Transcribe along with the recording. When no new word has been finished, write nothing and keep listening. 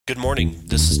Good morning.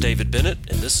 This is David Bennett,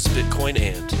 and this is Bitcoin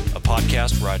And, a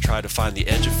podcast where I try to find the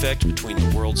edge effect between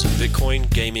the worlds of Bitcoin,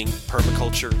 gaming,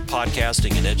 permaculture,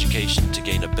 podcasting, and education to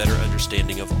gain a better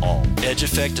understanding of all. Edge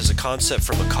effect is a concept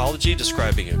from ecology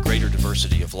describing a greater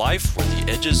diversity of life where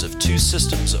the edges of two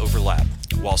systems overlap.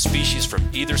 While species from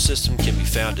either system can be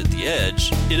found at the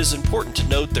edge, it is important to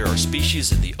note there are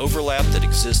species in the overlap that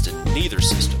exist in neither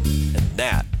system, and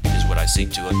that is what I seek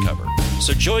to uncover.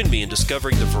 So join me in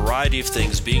discovering the variety of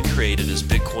things being created as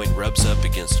Bitcoin rubs up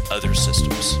against other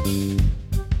systems.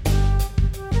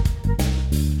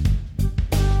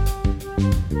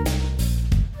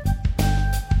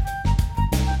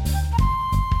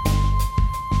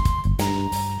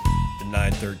 At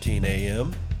 9:13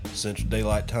 a.m. Central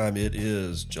Daylight Time, it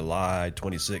is July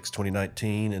 26,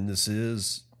 2019, and this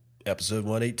is episode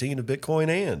 118 of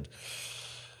Bitcoin And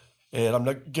I'm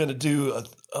not going to do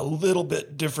a little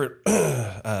bit different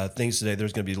things today.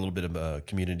 There's going to be a little bit of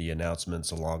community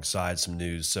announcements alongside some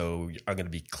news. So I'm going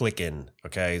to be clicking.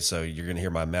 Okay. So you're going to hear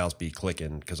my mouse be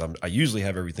clicking because I usually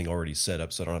have everything already set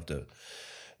up, so I don't have to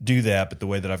do that. But the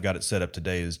way that I've got it set up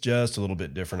today is just a little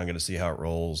bit different. I'm going to see how it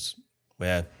rolls.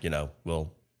 Well,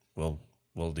 we'll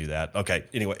do that. Okay.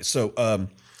 Anyway. So,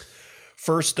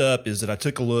 first up is that I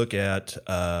took a look at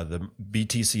the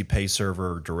BTC Pay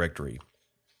Server directory.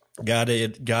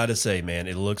 Gotta say, man,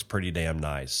 it looks pretty damn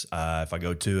nice. If I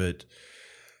go to it,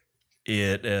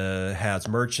 it has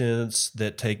merchants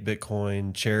that take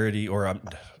Bitcoin, charity, or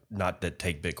not that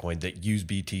take Bitcoin, that use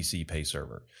BTC Pay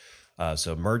Server.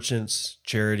 So merchants,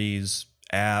 charities,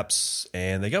 apps,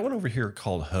 and they got one over here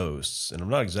called hosts, and I'm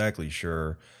not exactly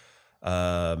sure.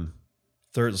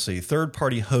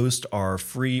 Third-party hosts are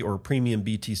free or premium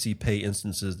BTC Pay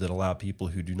instances that allow people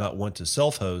who do not want to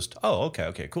self-host. Oh,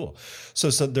 okay, cool. So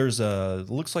there's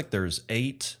looks like there's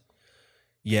 8.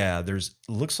 Yeah,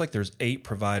 looks like there's 8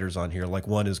 providers on here. Like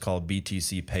one is called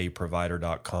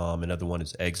btcpayprovider.com, another one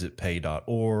is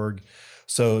exitpay.org.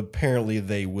 So apparently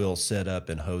they will set up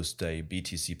and host a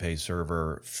BTC Pay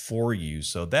server for you.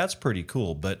 So that's pretty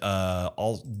cool. But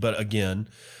again,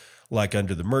 like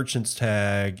under the merchants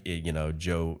tag,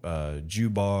 Jubar,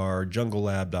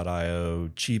 junglelab.io,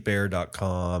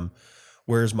 cheapair.com,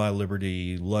 Where's My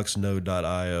Liberty,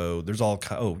 luxnode.io. There's all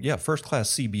first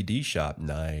class CBD shop.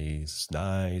 Nice.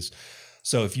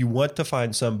 So if you want to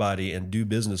find somebody and do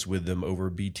business with them over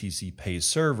BTC Pay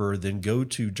Server, then go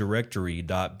to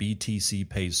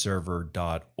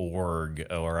directory.btcpayserver.org.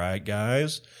 All right,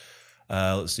 guys.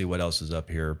 Let's see what else is up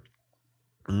here.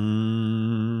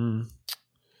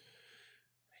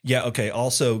 Yeah, okay.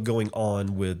 Also going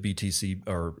on with BTC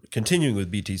or continuing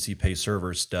with BTC Pay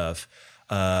Server stuff,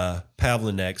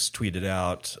 Pavlinex tweeted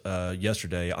out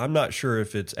yesterday, I'm not sure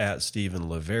if it's at Stephen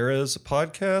Livera's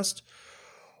podcast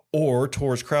or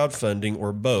towards crowdfunding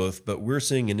or both, but we're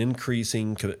seeing an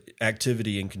increasing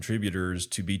activity and contributors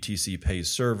to BTC Pay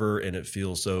Server, and it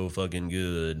feels so fucking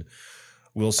good.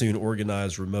 We'll soon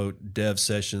organize remote dev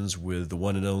sessions with the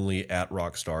one and only at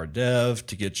Rockstar Dev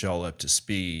to get y'all up to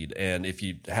speed. And if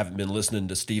you haven't been listening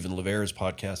to Stephen Livera's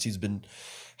podcast, he's been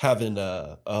having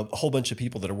a whole bunch of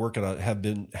people that are working on have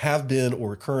been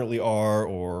or currently are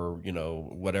or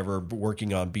whatever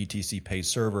working on BTC Pay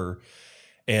Server.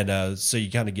 And so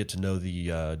you kind of get to know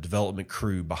the development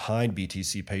crew behind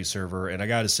BTC Pay Server. And I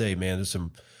got to say, man, there's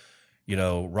some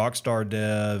Rockstar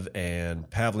Dev and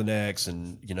Pavlinex,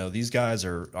 and these guys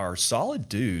are solid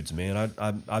dudes, man.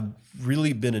 I've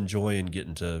really been enjoying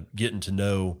getting to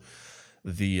know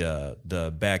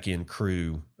the back end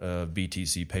crew of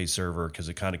BTC Pay Server because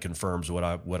it kind of confirms what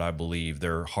I believe.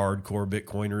 They're hardcore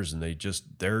Bitcoiners, and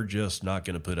they're just not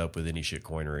going to put up with any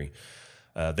shitcoinery.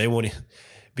 They won't.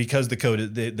 Because the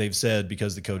code, they've said,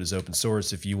 because the code is open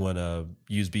source, if you want to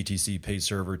use BTC Pay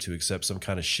Server to accept some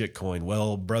kind of shit coin,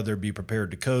 well, brother, be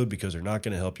prepared to code because they're not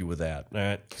going to help you with that. All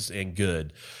right. And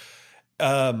good.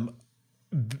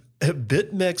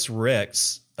 BitMEX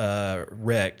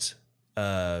wrecked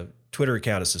Twitter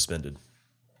account is suspended.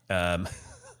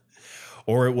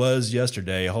 Or it was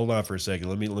yesterday. Hold on for a second.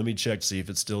 Let me check to see if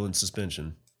it's still in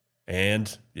suspension.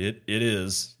 And it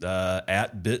is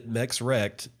at BitMEX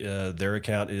wrecked. Their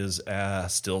account is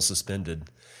still suspended.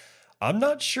 I'm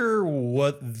not sure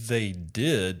what they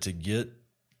did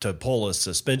to pull a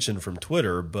suspension from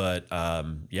Twitter, but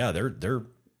yeah, they're the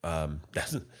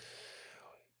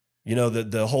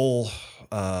whole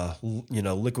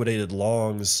liquidated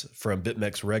longs from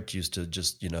BitMEX wrecked used to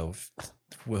just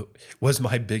was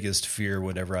my biggest fear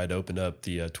whenever I'd open up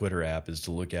the Twitter app is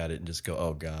to look at it and just go,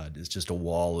 oh God, it's just a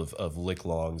wall of lick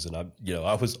longs. And I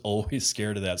was always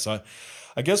scared of that. So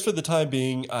I guess for the time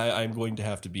being, I'm going to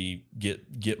have to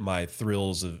get my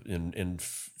thrills and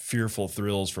fearful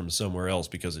thrills from somewhere else,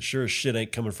 because it sure as shit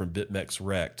ain't coming from BitMEX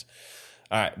Rect.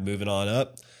 All right, moving on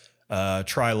up.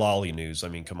 Try Lolly news. I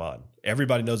mean, come on.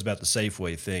 Everybody knows about the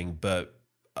Safeway thing, but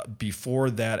before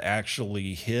that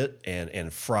actually hit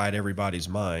and fried everybody's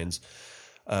minds,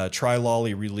 Try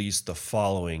Lolly released the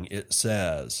following. It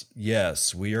says,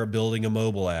 yes, we are building a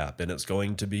mobile app and it's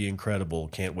going to be incredible.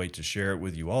 Can't wait to share it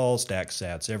with you all. Stack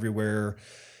sats everywhere.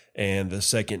 And the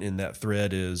second in that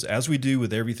thread is, as we do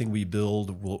with everything we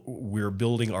build, we're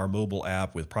building our mobile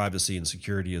app with privacy and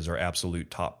security as our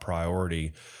absolute top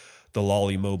priority. The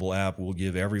Lolly mobile app will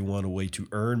give everyone a way to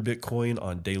earn Bitcoin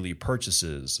on daily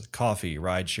purchases, coffee,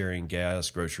 ride sharing, gas,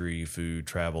 grocery, food,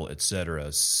 travel,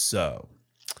 etc. So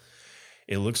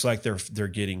it looks like they're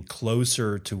getting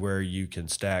closer to where you can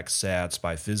stack sats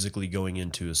by physically going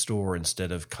into a store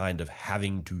instead of kind of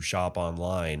having to shop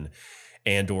online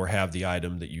and or have the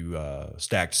item that you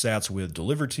stacked sats with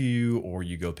delivered to you, or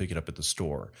you go pick it up at the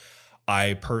store.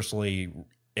 I personally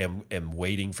am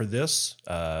waiting for this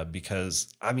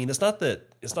because I mean, it's not that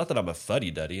I'm a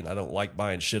fuddy-duddy and I don't like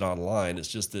buying shit online. It's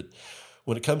just that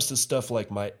when it comes to stuff like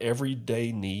my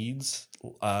everyday needs,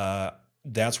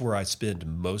 that's where I spend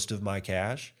most of my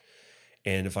cash.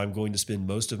 And if I'm going to spend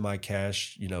most of my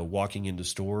cash, walking into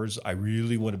stores, I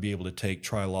really want to be able to take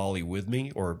Try Lolly with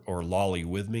me or Lolly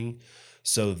with me,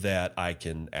 so that I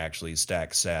can actually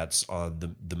stack sats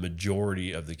on the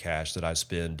majority of the cash that I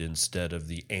spend instead of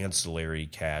the ancillary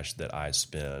cash that I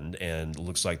spend. And it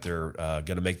looks like they're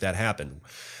going to make that happen.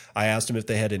 I asked them if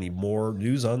they had any more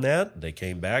news on that. They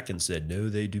came back and said, no,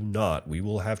 they do not. We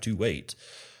will have to wait.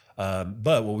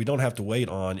 But what we don't have to wait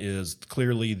on is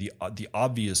clearly the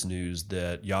obvious news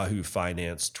that Yahoo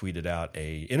Finance tweeted out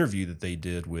a interview that they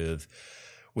did with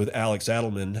Alex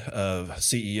Adelman,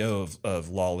 CEO of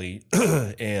Lolly,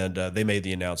 and they made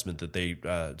the announcement that they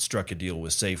struck a deal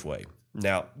with Safeway.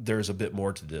 Now, there's a bit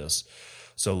more to this,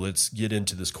 so let's get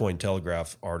into this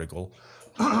Cointelegraph article.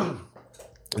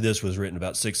 This was written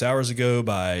about 6 hours ago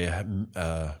by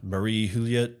Marie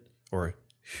Hewlett.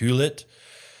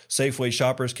 Safeway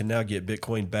shoppers can now get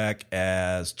Bitcoin back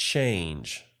as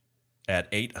change at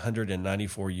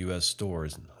 894 U.S.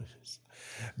 stores.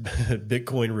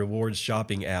 Bitcoin rewards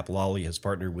shopping app Lolly has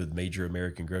partnered with major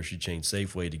American grocery chain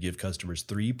Safeway to give customers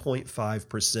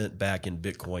 3.5% back in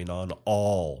Bitcoin on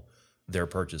all their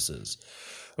purchases.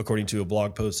 According to a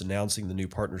blog post announcing the new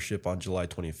partnership on July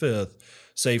 25th,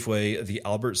 Safeway, the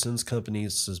Albertsons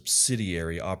Company's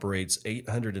subsidiary, operates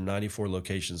 894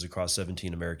 locations across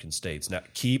 17 American states. Now,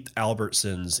 keep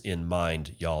Albertsons in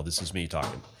mind, y'all. This is me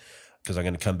talking, because I'm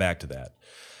going to come back to that.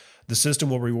 The system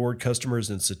will reward customers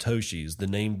in Satoshis, the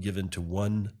name given to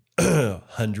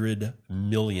 100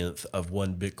 millionth of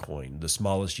one Bitcoin, the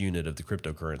smallest unit of the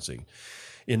cryptocurrency.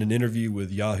 In an interview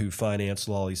with Yahoo Finance,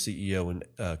 Lolly CEO and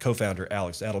co-founder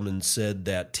Alex Adelman said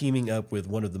that teaming up with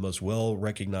one of the most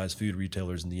well-recognized food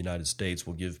retailers in the United States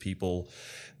will give people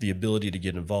the ability to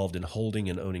get involved in holding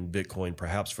and owning Bitcoin,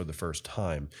 perhaps for the first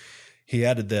time. He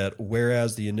added that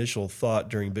whereas the initial thought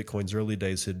during Bitcoin's early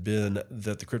days had been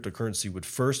that the cryptocurrency would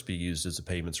first be used as a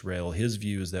payments rail, his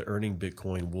view is that earning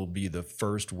Bitcoin will be the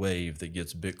first wave that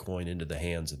gets Bitcoin into the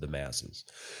hands of the masses.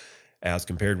 As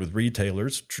compared with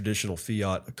retailers, traditional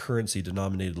fiat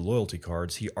currency-denominated loyalty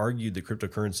cards, he argued that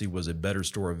cryptocurrency was a better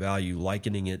store of value,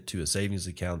 likening it to a savings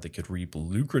account that could reap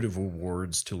lucrative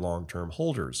rewards to long-term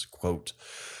holders. Quote,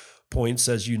 points,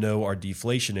 as you know, are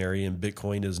deflationary and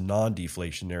Bitcoin is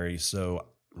non-deflationary,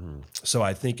 so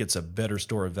I think it's a better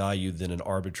store of value than an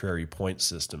arbitrary point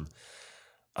system.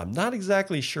 I'm not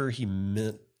exactly sure he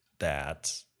meant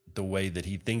that the way that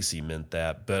he thinks he meant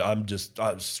that, but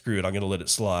screw it. I'm going to let it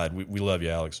slide. We love you,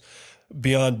 Alex.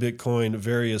 Beyond Bitcoin,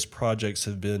 various projects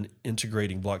have been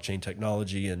integrating blockchain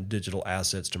technology and digital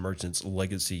assets to merchants'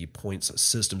 legacy points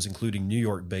systems, including New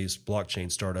York-based blockchain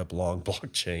startup Long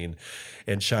Blockchain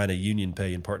and China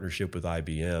UnionPay in partnership with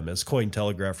IBM. As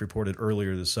Cointelegraph reported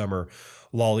earlier this summer,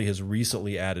 Lolly has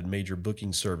recently added major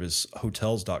booking service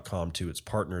Hotels.com to its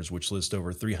partners, which list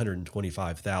over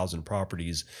 325,000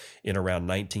 properties in around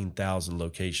 19,000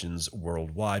 locations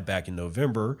worldwide. Back in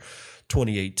November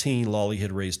 2018, Lolly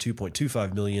had raised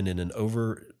 $2.25 million in an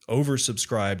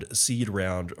oversubscribed seed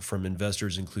round from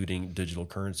investors, including Digital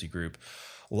Currency Group.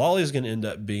 Lolly is going to end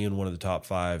up being one of the top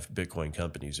 5 Bitcoin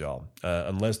companies, y'all,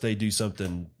 unless they do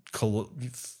something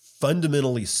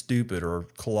fundamentally stupid or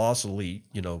colossally,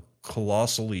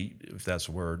 colossally, if that's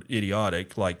a word,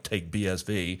 idiotic, like take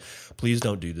BSV. Please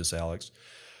don't do this, Alex.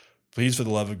 Please, for the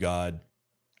love of God,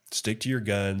 stick to your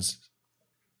guns.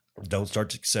 Don't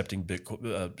start accepting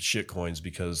shit coins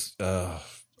because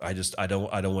I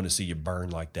don't want to see you burn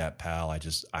like that, pal. I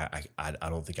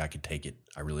don't think I could take it.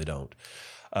 I really don't.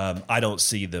 I don't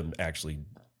see them actually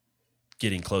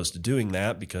getting close to doing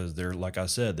that because they're, like I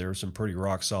said, there are some pretty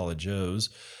rock solid Joes,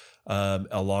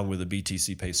 along with the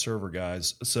BTC Pay server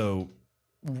guys. So,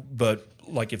 but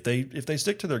like if they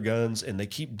stick to their guns and they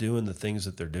keep doing the things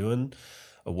that they're doing,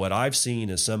 what I've seen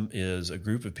is a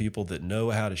group of people that know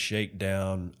how to shake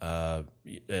down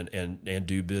and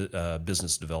do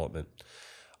business development.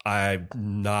 I've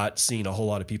not seen a whole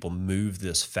lot of people move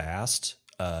this fast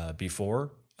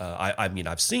before. I mean,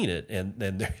 I've seen it, and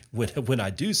then when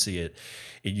I do see it,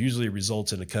 it usually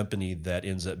results in a company that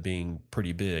ends up being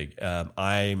pretty big.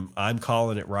 I'm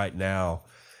calling it right now.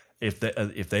 If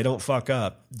they don't fuck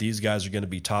up, these guys are going to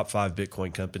be top 5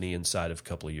 Bitcoin company inside of a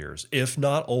couple of years, if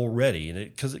not already. And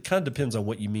because it kind of depends on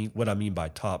what I mean by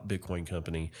top Bitcoin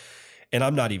company, and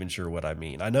I'm not even sure what I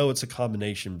mean. I know it's a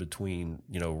combination between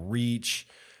reach,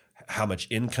 how much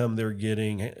income they're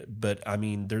getting, but I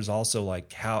mean, there's also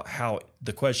like how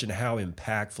the question how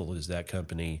impactful is that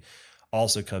company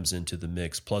also comes into the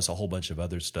mix, plus a whole bunch of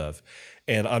other stuff.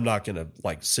 And I'm not going to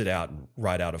like sit out and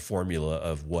write out a formula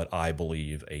of what I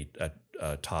believe a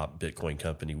top Bitcoin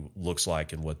company looks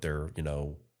like and what they're,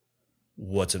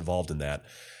 what's involved in that.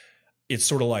 It's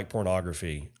sort of like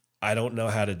pornography. I don't know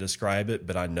how to describe it,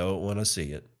 but I know it when I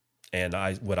see it. And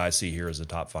what I see here is a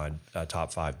top 5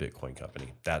 Bitcoin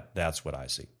company. That's what I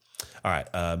see. All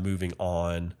right, moving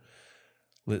on.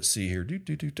 Let's see here.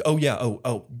 Oh yeah.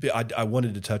 I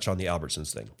wanted to touch on the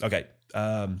Albertsons thing. Okay.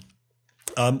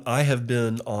 I have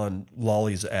been on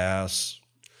Lolly's ass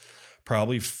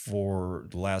probably for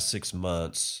the last 6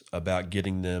 months about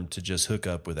getting them to just hook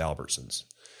up with Albertsons,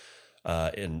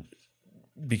 and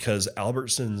because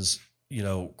Albertsons,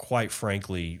 quite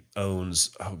frankly,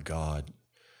 owns. Oh God.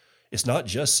 It's not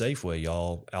just Safeway,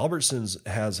 y'all. Albertsons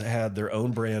has had their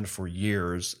own brand for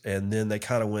years, and then they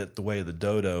kind of went the way of the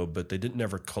dodo, but they didn't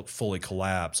ever fully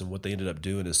collapse. And what they ended up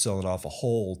doing is selling off a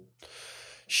whole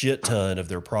shit ton of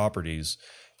their properties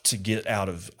to get out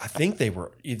of. I think they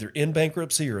were either in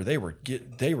bankruptcy or they were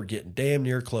getting damn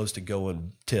near close to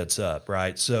going tits up,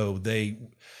 right? So they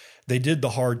did the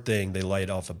hard thing. They laid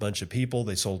off a bunch of people.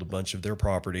 They sold a bunch of their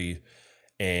property.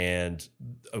 And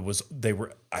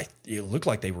it looked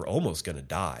like they were almost going to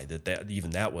die.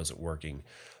 That wasn't working.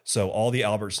 So all the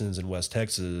Albertsons in West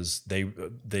Texas, they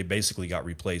basically got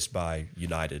replaced by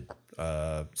United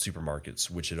supermarkets,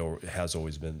 which has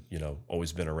always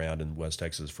been around in West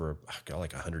Texas for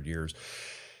like 100 years.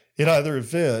 In either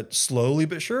event, slowly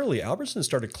but surely, Albertsons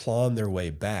started clawing their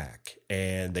way back,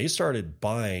 and they started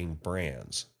buying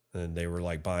brands. And they were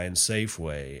like buying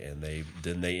Safeway, and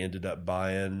they ended up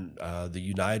buying the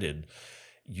United.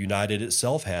 United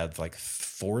itself had like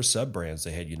 4 sub brands.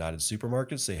 They had United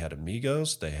Supermarkets, they had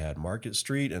Amigos, they had Market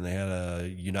Street, and they had a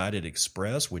United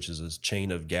Express, which is a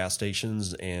chain of gas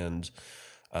stations and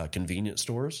convenience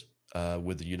stores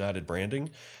with the United branding.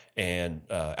 And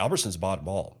Albertsons bought them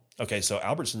all. Okay, so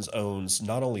Albertsons owns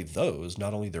not only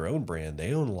their own brand,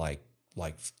 they own like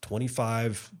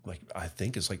 25, I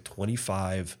think it's like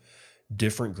 25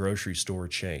 different grocery store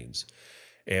chains.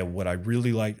 And what I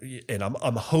really like, and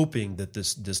I'm hoping that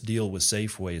this deal with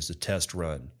Safeway is a test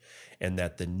run, and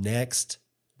that the next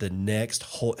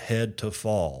head to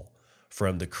fall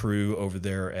from the crew over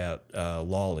there at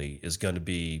Lolly is going to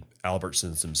be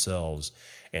Albertsons themselves,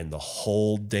 and the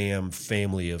whole damn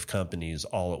family of companies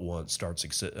all at once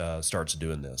starts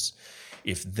doing this.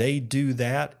 If they do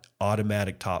that,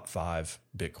 automatic top 5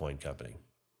 Bitcoin company.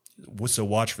 So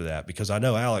watch for that, because I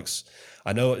know Alex,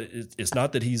 it's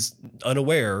not that he's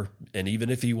unaware. And even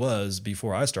if he was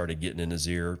before I started getting in his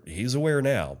ear, he's aware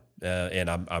now. And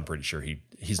I'm pretty sure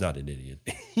he's not an idiot.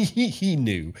 He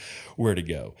knew where to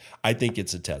go. I think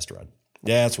it's a test run.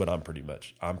 Yeah, that's what I'm pretty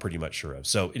much sure of.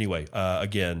 So anyway,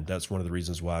 again, that's one of the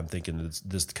reasons why I'm thinking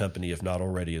this company, if not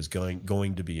already, is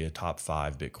going to be a top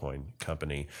 5 Bitcoin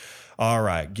company. All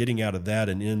right, getting out of that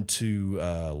and into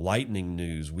Lightning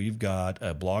news, we've got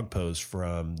a blog post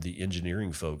from the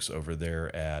engineering folks over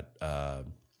there at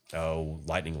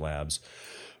Lightning Labs.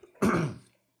 And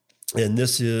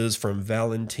this is from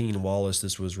Valentine Wallace.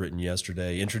 This was written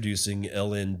yesterday, introducing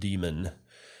LN Daemon.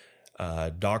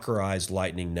 Dockerized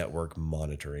Lightning Network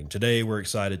monitoring. Today, we're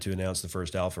excited to announce the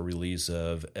first alpha release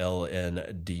of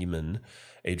LN Daemon,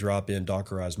 a drop-in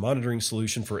Dockerized monitoring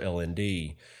solution for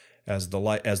LND. As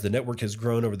the network has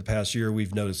grown over the past year,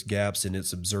 we've noticed gaps in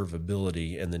its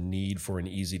observability and the need for an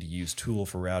easy-to-use tool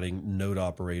for routing node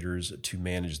operators to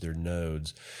manage their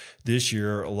nodes. This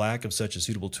year, a lack of such a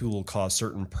suitable tool caused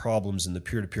certain problems in the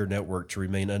peer-to-peer network to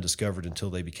remain undiscovered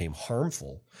until they became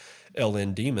harmful.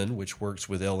 LN-Daemon, which works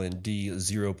with LND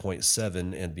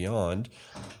 0.7 and beyond,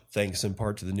 thanks in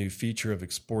part to the new feature of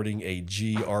exporting a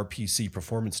gRPC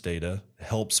performance data,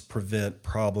 helps prevent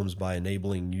problems by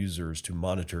enabling users to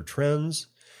monitor trends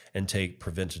and take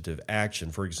preventative action.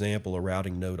 For example, a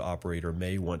routing node operator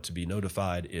may want to be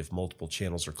notified if multiple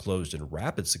channels are closed in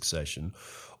rapid succession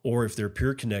or if their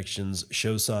peer connections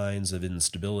show signs of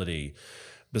instability.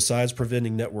 Besides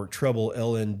preventing network trouble,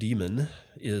 LN-Daemon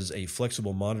is a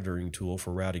flexible monitoring tool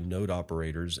for routing node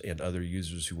operators and other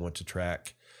users who want to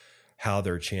track how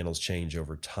their channels change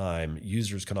over time.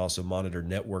 Users can also monitor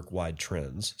network-wide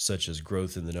trends, such as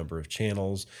growth in the number of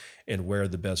channels and where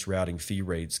the best routing fee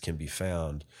rates can be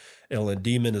found.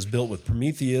 LN-Daemon is built with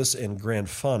Prometheus and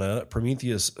Grafana.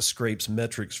 Prometheus scrapes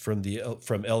metrics from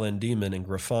LN-Daemon, and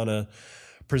Grafana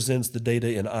presents the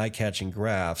data in eye-catching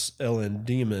graphs.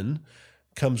 LN-Daemon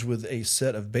comes with a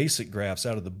set of basic graphs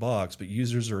out of the box, but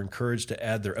users are encouraged to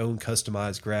add their own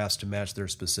customized graphs to match their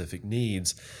specific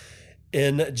needs.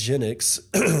 Nginx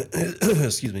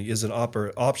is an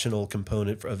optional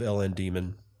component of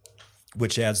LN-Daemon,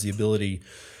 which adds the ability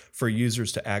for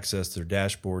users to access their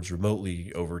dashboards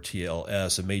remotely over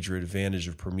TLS. A major advantage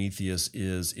of Prometheus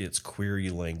is its query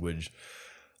language.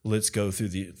 Let's go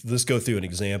through an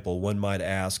example. One might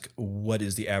ask, what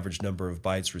is the average number of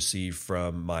bytes received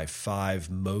from my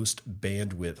 5 most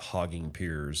bandwidth hogging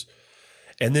peers?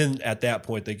 And then at that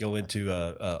point, they go into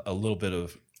a little bit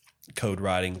of code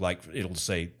writing, like it'll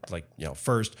say, like,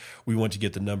 first we want to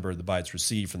get the number of the bytes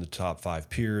received from the top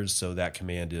 5 peers. So that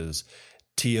command is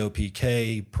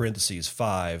TOPK parentheses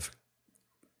 5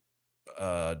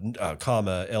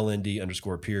 comma LND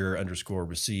underscore peer underscore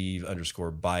receive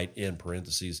underscore byte in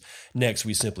parentheses. Next,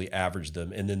 we simply average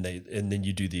them, and then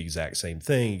you do the exact same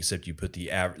thing, except you put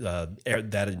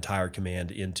that entire command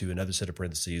into another set of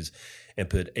parentheses and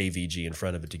put AVG in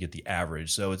front of it to get the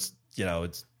average. So it's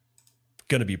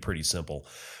going to be pretty simple.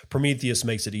 Prometheus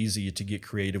makes it easy to get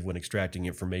creative when extracting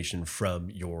information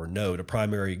from your node. A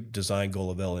primary design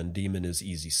goal of LN-Daemon is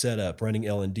easy setup. Running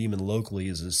LN-Daemon locally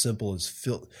is as simple as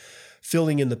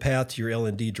filling in the path to your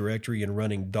LND directory and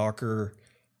running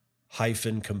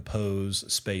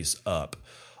docker-compose space up.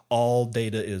 All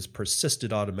data is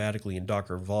persisted automatically in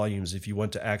Docker volumes. If you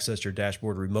want to access your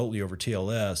dashboard remotely over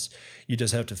TLS, you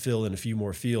just have to fill in a few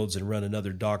more fields and run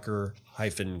another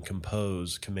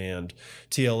docker-compose command.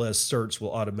 TLS certs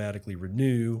will automatically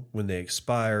renew when they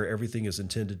expire. Everything is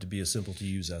intended to be as simple to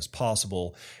use as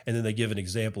possible. And then they give an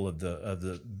example of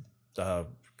the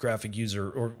graphic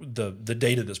user, or the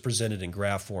data that's presented in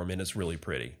graph form, and it's really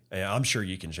pretty. I'm sure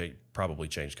you can probably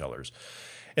change colors.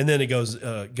 And then it goes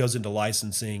into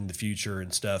licensing the future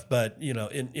and stuff. But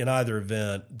in either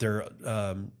event,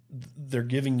 they're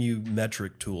giving you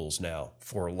metric tools now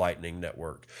for Lightning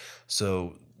Network,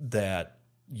 so that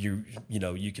you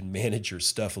can manage your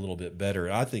stuff a little bit better.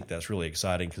 And I think that's really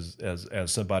exciting, because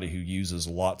as somebody who uses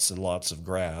lots and lots of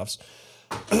graphs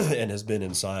and has been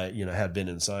in science, had been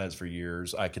in science for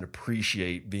years, I can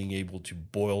appreciate being able to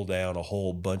boil down a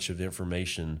whole bunch of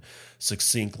information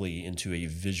succinctly into a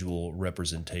visual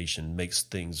representation. Makes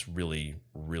things really,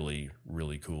 really,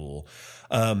 really cool.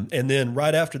 And then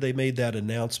right after they made that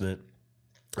announcement,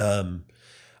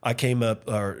 I came up,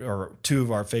 or two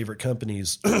of our favorite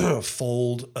companies,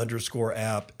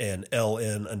 Fold_app and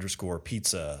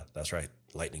LN_pizza. That's right,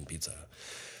 Lightning Pizza.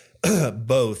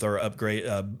 Both are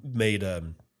made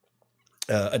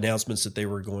announcements that they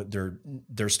were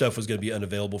their stuff was going to be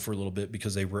unavailable for a little bit,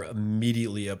 because they were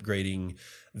immediately upgrading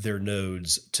their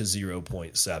nodes to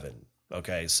 0.7.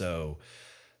 Okay, so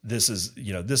this is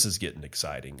getting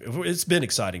exciting. It's been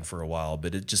exciting for a while,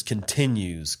 but it just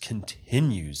continues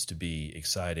to be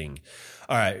exciting.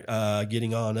 All right,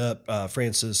 getting on up,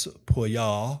 Francis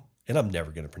Poyal. And I'm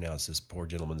never going to pronounce this poor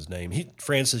gentleman's name.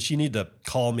 Francis, you need to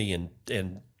call me and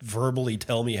verbally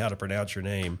tell me how to pronounce your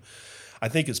name. I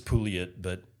think it's Pouliot,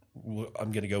 but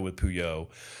I'm going to go with Puyo.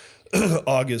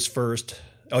 August 1st.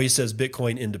 Oh, he says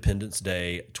Bitcoin Independence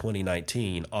Day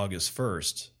 2019, August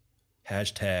 1st.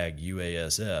 Hashtag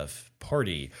UASF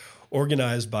party.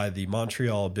 Organized by the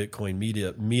Montreal Bitcoin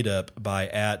meetup by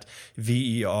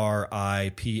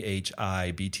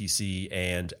 @VERIPHIBTC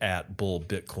and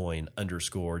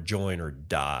 @BullBitcoin_ join or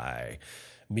die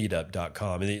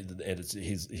meetup.com. And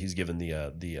he's given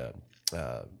the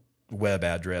web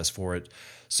address for it.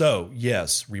 So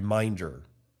yes, reminder,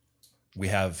 we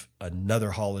have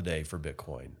another holiday for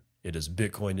Bitcoin. It is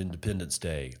Bitcoin Independence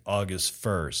Day, August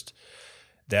 1st.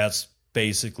 That's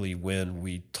basically when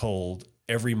we told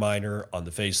every miner on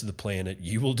the face of the planet,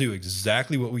 you will do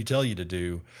exactly what we tell you to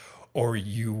do, or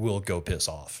you will go piss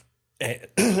off.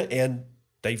 And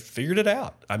they figured it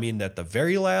out. I mean, at the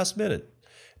very last minute,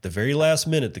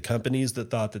 the companies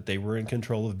that thought that they were in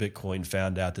control of Bitcoin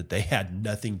found out that they had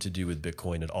nothing to do with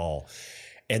Bitcoin at all.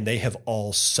 And they have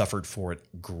all suffered for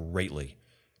it greatly,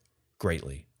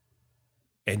 greatly.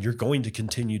 And you're going to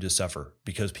continue to suffer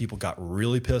because people got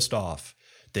really pissed off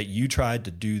that you tried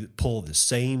to pull the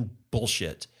same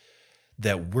bullshit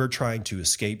that we're trying to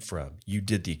escape from. You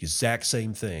did the exact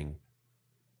same thing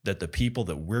that the people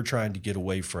that we're trying to get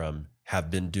away from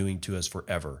have been doing to us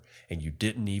forever. And you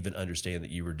didn't even understand that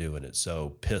you were doing it.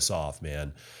 So piss off,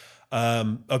 man.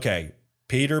 Okay.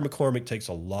 Peter McCormick takes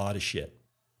a lot of shit.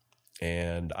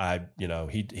 And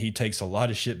he takes a lot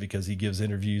of shit because he gives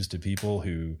interviews to people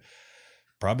who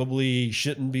probably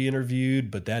shouldn't be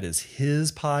interviewed, but that is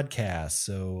his podcast.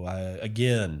 So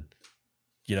again,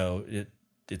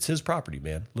 it's his property,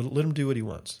 man. Let him do what he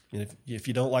wants. And if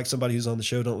you don't like somebody who's on the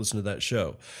show, don't listen to that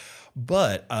show.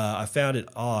 But I found it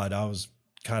odd. I was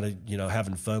kind of,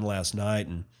 having fun last night,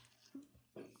 and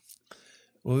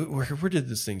where did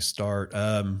this thing start?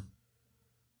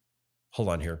 Hold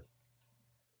on here.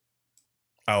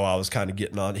 Oh, I was kind of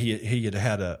getting on. He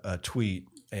had a tweet,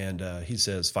 and he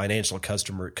says, financial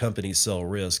customer companies sell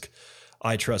risk.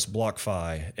 I trust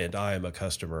BlockFi, and I am a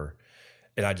customer.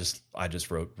 And I just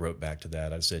wrote back to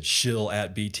that. I said, shill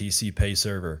at BTC Pay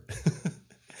Server.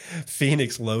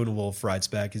 Phoenix Lone Wolf writes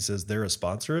back. He says, they're a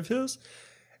sponsor of his.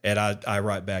 And I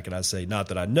write back and I say, not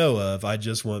that I know of. I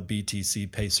just want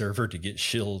BTC Pay Server to get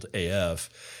shilled AF.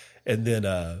 And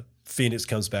then Phoenix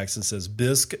comes back and says,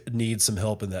 BISC needs some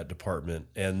help in that department.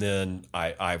 And then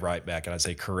I write back and I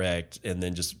say, correct. And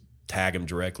then just tag him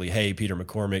directly. Hey, Peter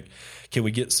McCormick, can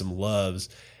we get some loves?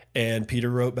 And Peter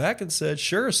wrote back and said,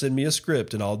 sure, send me a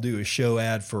script and I'll do a show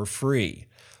ad for free.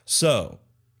 So,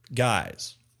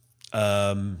 guys,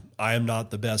 I am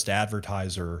not the best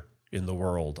advertiser in the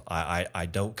world. I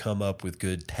don't come up with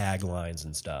good taglines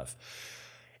and stuff.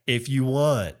 If you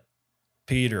want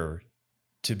Peter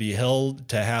to be held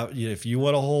to have, if you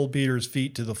want to hold Peter's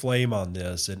feet to the flame on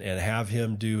this and have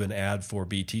him do an ad for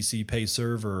BTC Pay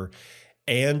Server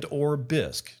and or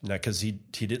BISC. Now, because he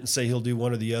didn't say he'll do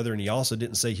one or the other, and he also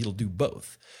didn't say he'll do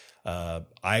both.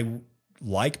 I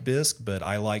like BISC, but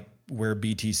I like where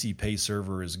BTC Pay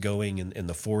Server is going and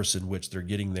the force in which they're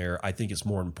getting there. I think it's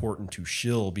more important to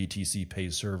shill BTC Pay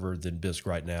Server than BISC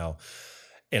right now.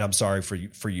 And I'm sorry for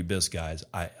you BISC guys.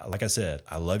 Like I said,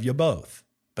 I love you both.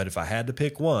 But if I had to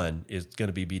pick one, it's going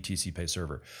to be BTC Pay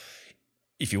Server.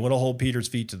 If you want to hold Peter's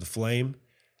feet to the flame,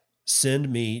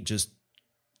 send me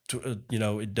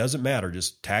it doesn't matter.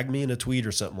 Just tag me in a tweet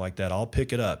or something like that. I'll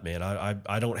pick it up, man.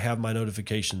 I don't have my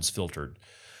notifications filtered.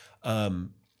 Write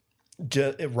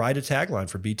a tagline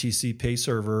for BTC Pay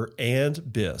Server and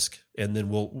BISC, and then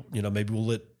maybe we'll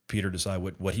let Peter decide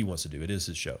what he wants to do. It is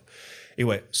his show.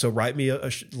 Anyway, so write me a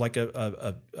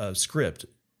script.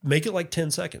 Make it like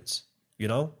 10 seconds,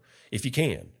 if you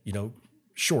can,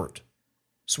 short,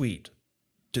 sweet,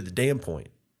 to the damn point.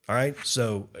 All right.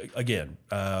 So again,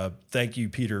 thank you,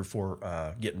 Peter,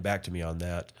 for getting back to me on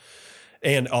that.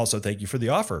 And also thank you for the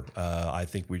offer. I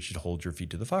think we should hold your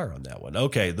feet to the fire on that one.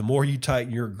 Okay. The more you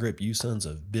tighten your grip, you sons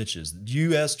of bitches.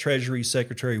 U.S. Treasury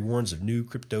Secretary warns of new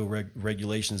crypto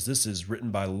regulations. This is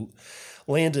written by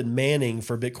Landon Manning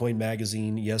for Bitcoin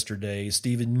Magazine yesterday.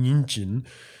 Steven Mnuchin,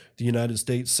 the United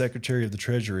States Secretary of the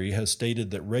Treasury, has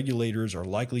stated that regulators are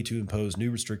likely to impose new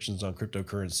restrictions on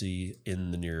cryptocurrency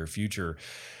in the near future.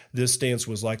 This stance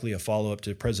was likely a follow-up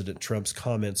to President Trump's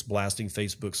comments blasting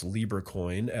Facebook's Libra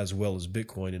coin, as well as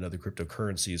Bitcoin and other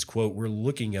cryptocurrencies. Quote, we're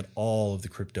looking at all of the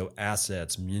crypto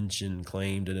assets, Mnuchin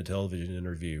claimed in a television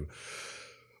interview.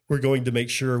 We're going to make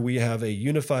sure we have a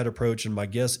unified approach, and my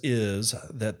guess is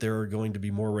that there are going to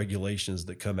be more regulations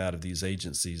that come out of these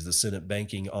agencies. The Senate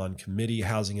Banking on Committee,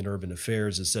 Housing and Urban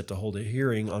Affairs, is set to hold a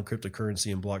hearing on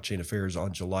cryptocurrency and blockchain affairs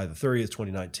on July the 30th,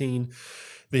 2019.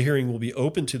 The hearing will be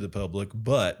open to the public,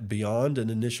 but beyond an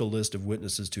initial list of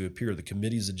witnesses to appear, the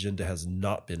committee's agenda has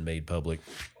not been made public.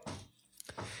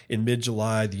 In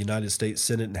mid-July, the United States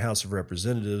Senate and House of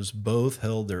Representatives both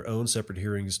held their own separate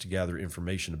hearings to gather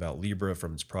information about Libra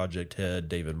from its project head,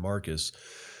 David Marcus.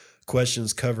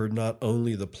 Questions covered not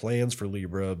only the plans for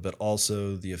Libra, but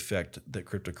also the effect that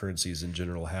cryptocurrencies in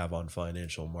general have on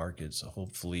financial markets,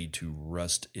 hopefully to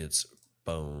rust its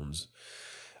bones.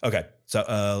 Okay, so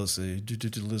let's see.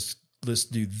 Let's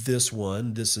do this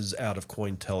one. This is out of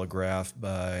Cointelegraph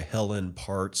by Helen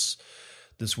Parts.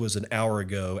 This was an hour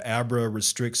ago. Abra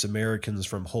restricts Americans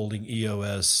from holding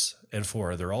EOS and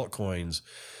 4 other altcoins.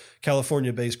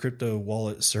 California-based crypto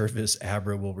wallet service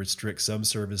Abra will restrict some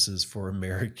services for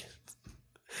American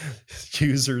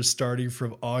users starting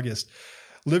from August.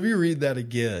 Let me read that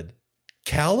again.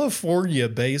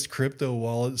 California-based crypto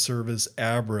wallet service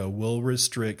Abra will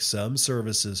restrict some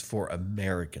services for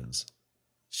Americans.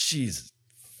 Jesus.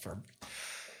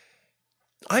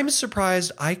 I'm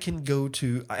surprised I can go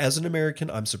to, as an American,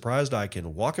 I'm surprised I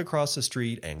can walk across the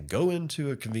street and go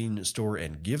into a convenience store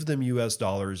and give them US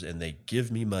dollars and they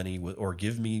give me money or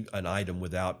give me an item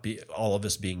without all of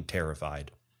us being terrified.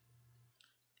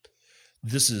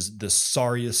 This is the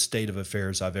sorriest state of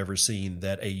affairs I've ever seen,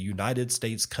 that a United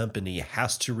States company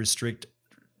has to restrict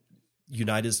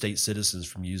United States citizens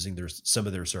from using some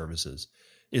of their services.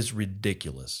 It's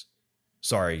ridiculous.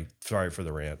 Sorry for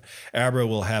the rant. Abra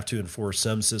will have to enforce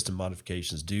some system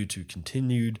modifications due to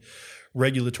continued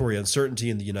regulatory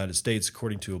uncertainty in the United States,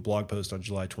 according to a blog post on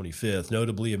July 25th.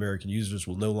 Notably, American users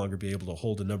will no longer be able to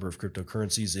hold a number of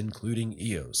cryptocurrencies, including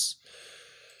EOS.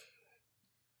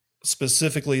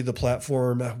 Specifically, the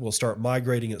platform will start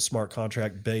migrating its smart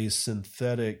contract-based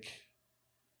synthetic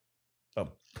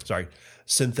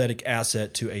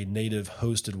asset to a native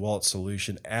hosted wallet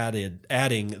solution, adding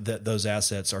that those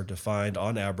assets are defined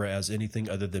on Abra as anything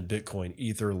other than Bitcoin,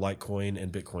 Ether, Litecoin,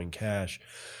 and Bitcoin Cash.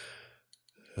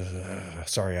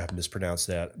 Sorry, I mispronounced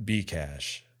that.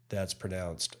 Bcash. That's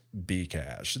pronounced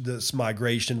Bcash. This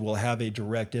migration will have a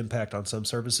direct impact on some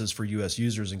services for U.S.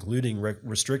 users, including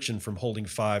restriction from holding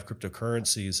 5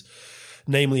 cryptocurrencies.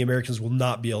 Namely, Americans will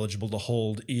not be eligible to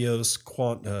hold EOS,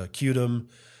 Qtum,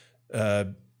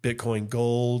 Bitcoin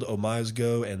Gold,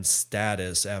 Omizgo, and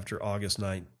Status after August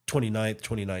 29th,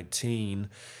 2019,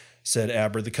 said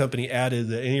Abra. The company added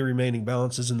that any remaining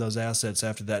balances in those assets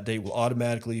after that date will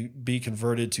automatically be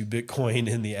converted to Bitcoin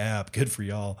in the app. Good for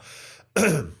y'all.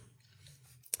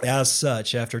 As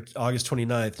such, after August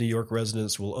 29th, New York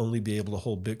residents will only be able to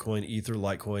hold Bitcoin, Ether,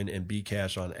 Litecoin, and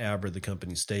Bcash on Abra, the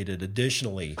company stated.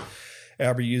 Additionally,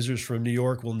 Abra users from New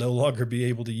York will no longer be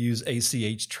able to use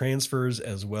ACH transfers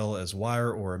as well as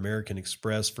Wire or American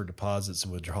Express for deposits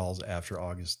and withdrawals after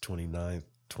August 29th,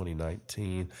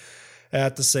 2019.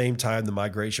 At the same time, the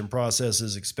migration process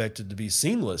is expected to be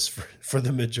seamless for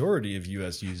the majority of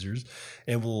U.S. users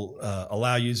and will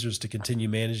allow users to continue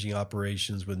managing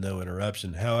operations with no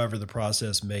interruption. However, the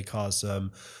process may cause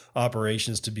some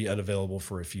operations to be unavailable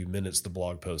for a few minutes, the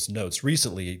blog post notes.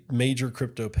 Recently, major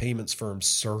crypto payments firm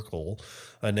Circle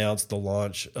announced the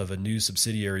launch of a new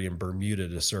subsidiary in Bermuda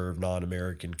to serve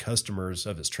non-American customers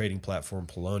of its trading platform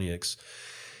Poloniex.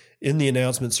 In the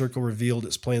announcement, Circle revealed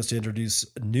its plans to introduce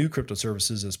new crypto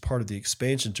services as part of the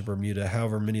expansion to Bermuda.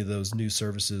 However, many of those new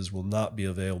services will not be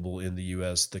available in the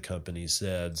U.S., the company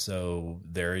said. So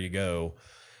there you go.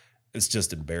 It's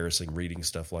just embarrassing reading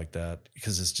stuff like that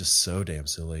because it's just so damn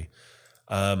silly.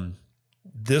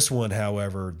 This one,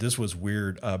 however, this was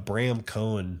weird. Bram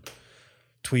Cohen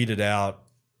tweeted out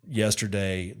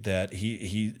yesterday that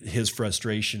his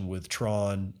frustration with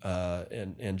Tron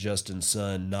and Justin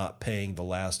Sun not paying the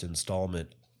last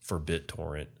installment for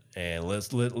BitTorrent. And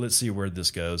let's see where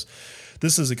this goes.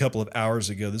 This is a couple of hours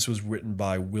ago. This was written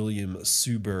by William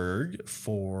Suberg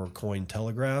for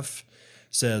Cointelegraph.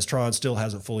 Says Tron still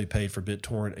hasn't fully paid for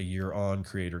BitTorrent a year on,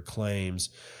 creator claims.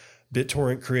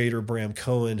 BitTorrent creator Bram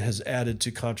Cohen has added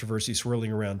to controversy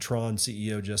swirling around Tron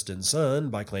CEO Justin Sun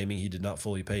by claiming he did not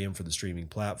fully pay him for the streaming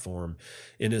platform.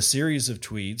 In a series of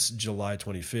tweets, July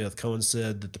 25th, Cohen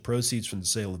said that the proceeds from the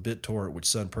sale of BitTorrent, which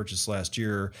Sun purchased last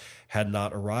year, had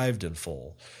not arrived in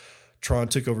full. Tron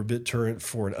took over BitTorrent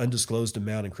for an undisclosed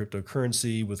amount in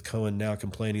cryptocurrency, with Cohen now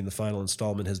complaining the final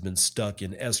installment has been stuck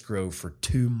in escrow for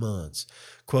 2 months.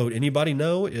 Quote, anybody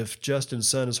know if Justin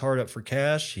Sun is hard up for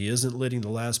cash? He isn't letting the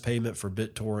last payment for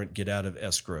BitTorrent get out of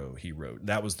escrow, he wrote.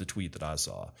 That was the tweet that I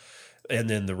saw. And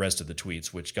then the rest of the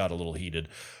tweets, which got a little heated.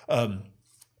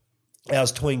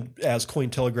 As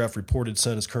Cointelegraph reported,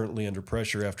 Sun is currently under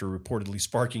pressure after reportedly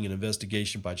sparking an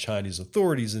investigation by Chinese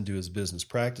authorities into his business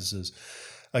practices.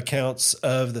 Accounts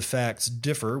of the facts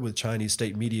differ, with Chinese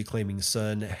state media claiming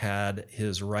Sun had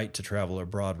his right to travel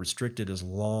abroad restricted as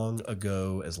long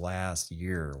ago as last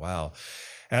year. Wow.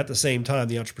 At the same time,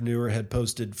 the entrepreneur had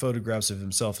posted photographs of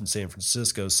himself in San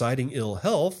Francisco. Citing ill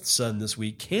health, Sun this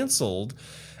week canceled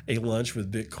a lunch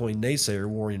with Bitcoin naysayer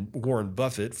Warren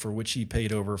Buffett, for which he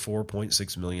paid over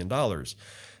 $4.6 million.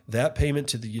 That payment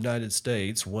to the United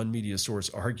States, one media source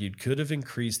argued, could have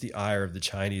increased the ire of the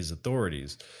Chinese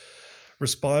authorities.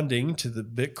 Responding to the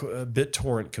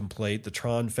BitTorrent complaint, the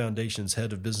Tron Foundation's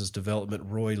head of business development,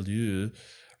 Roy Liu,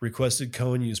 requested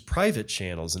Cohen use private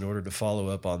channels in order to follow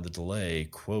up on the delay.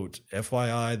 Quote,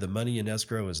 FYI, the money in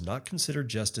escrow is not considered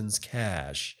Justin's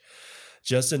cash.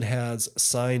 Justin has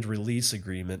signed release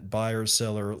agreement. Buyer,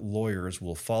 seller, lawyers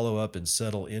will follow up and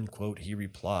settle, end quote, he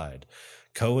replied.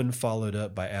 Cohen followed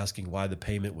up by asking why the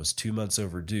payment was 2 months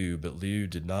overdue, but Liu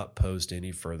did not post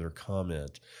any further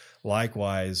comment.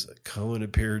 Likewise, Cohen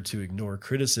appeared to ignore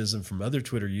criticism from other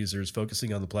Twitter users,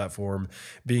 focusing on the platform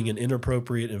being an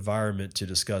inappropriate environment to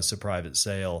discuss a private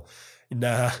sale.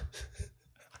 Nah,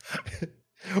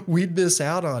 we'd miss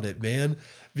out on it, man,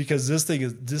 because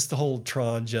the whole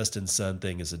Tron Justin Sun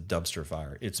thing is a dumpster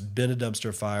fire. It's been a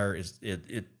dumpster fire.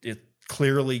 It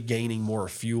clearly gaining more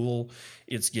fuel.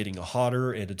 It's getting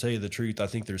hotter. And to tell you the truth, I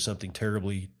think there's something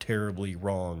terribly, terribly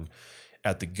wrong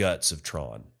at the guts of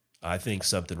Tron. I think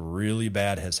something really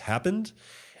bad has happened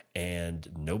and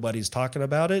nobody's talking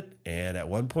about it. And at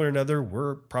one point or another,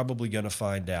 we're probably going to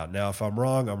find out. Now, if I'm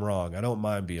wrong, I'm wrong. I don't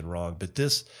mind being wrong, but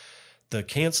the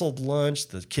canceled lunch,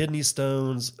 the kidney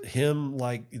stones, him,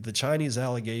 like the Chinese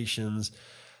allegations,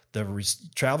 the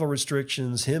travel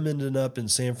restrictions, him ending up in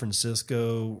San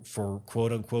Francisco for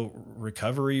quote unquote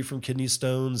recovery from kidney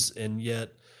stones. And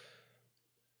yet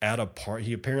at a party,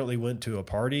 he apparently went to a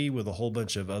party with a whole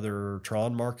bunch of other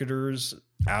Tron marketers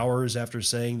hours after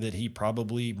saying that he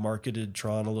probably marketed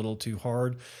Tron a little too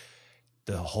hard.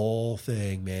 The whole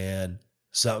thing, man,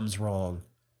 something's wrong.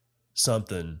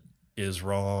 Something is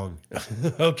wrong.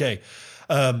 Okay.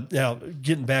 Now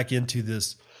getting back into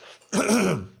this,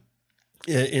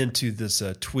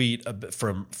 tweet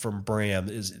from Bram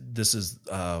this is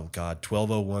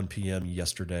 12:01 p.m.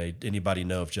 yesterday. Anybody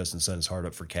know if Justin Sun is hard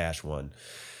up for cash one?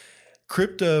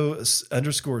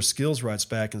 Crypto_skills writes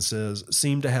back and says,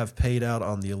 seem to have paid out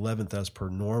on the 11th as per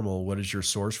normal. What is your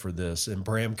source for this? And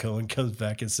Bram Cohen comes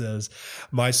back and says,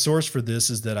 my source for this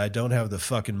is that I don't have the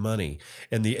fucking money.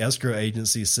 And the escrow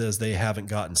agency says they haven't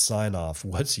gotten sign off.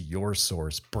 What's your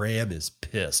source? Bram is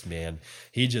pissed, man.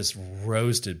 He just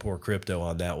roasted poor crypto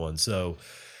on that one. So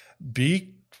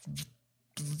be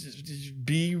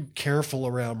careful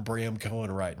around Bram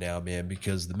Cohen right now, man,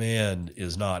 because the man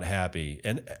is not happy.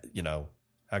 And, you know,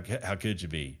 how could you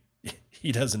be?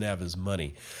 He doesn't have his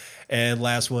money. And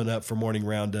last one up for Morning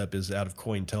Roundup is out of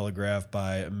Cointelegraph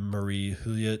by Marie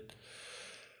Hulliet.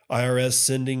 IRS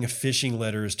sending phishing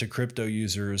letters to crypto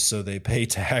users so they pay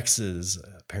taxes.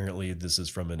 Apparently, this is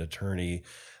from an attorney.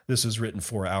 This was written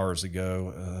 4 hours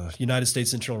ago. United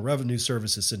States Internal Revenue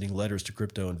Service is sending letters to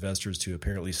crypto investors to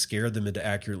apparently scare them into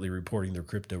accurately reporting their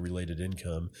crypto-related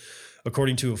income.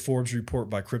 According to a Forbes report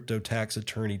by crypto tax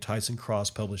attorney Tyson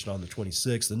Cross published on the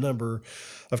 26th, the number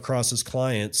of Cross's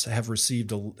clients have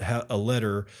received a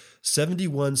letter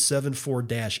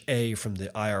 7174-A from the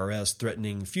IRS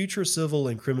threatening future civil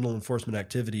and criminal enforcement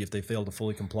activity if they fail to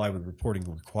fully comply with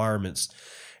reporting requirements.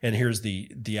 And here's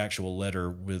the actual letter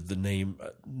with the name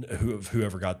of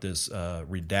whoever got this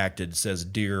redacted. It says,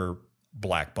 Dear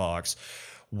Black Box,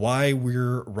 why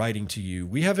we're writing to you.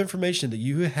 We have information that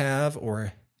you have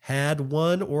or had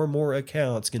one or more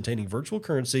accounts containing virtual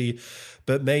currency,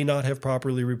 but may not have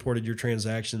properly reported your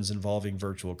transactions involving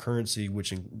virtual currency,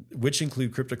 which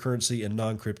include cryptocurrency and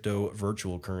non-crypto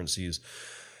virtual currencies.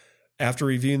 After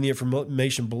reviewing the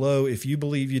information below, if you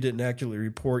believe you didn't accurately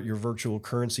report your virtual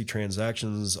currency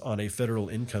transactions on a federal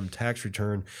income tax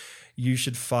return, you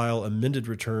should file amended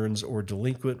returns or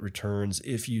delinquent returns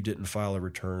if you didn't file a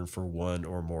return for one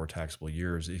or more taxable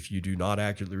years. If you do not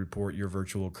accurately report your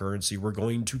virtual currency, we're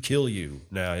going to kill you.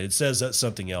 Now, it says that's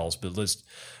something else, but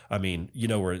you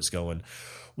know where it's going.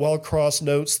 While Cross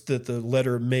notes that the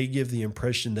letter may give the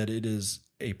impression that it is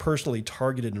a personally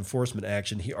targeted enforcement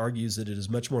action, he argues that it is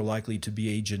much more likely to be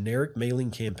a generic mailing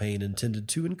campaign intended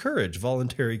to encourage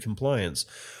voluntary compliance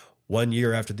 1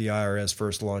 year after the IRS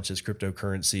first launched its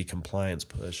cryptocurrency compliance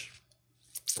push.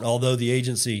 Although the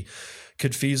agency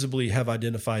could feasibly have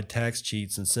identified tax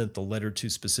cheats and sent the letter to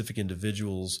specific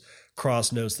individuals,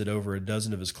 Cross notes that over a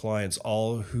dozen of his clients,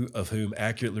 all of whom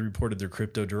accurately reported their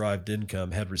crypto-derived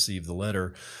income, had received the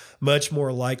letter. Much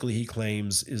more likely, he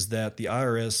claims, is that the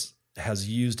IRS has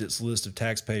used its list of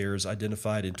taxpayers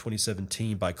identified in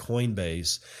 2017 by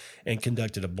Coinbase and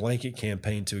conducted a blanket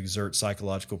campaign to exert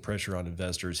psychological pressure on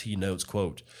investors. He notes,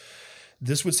 quote,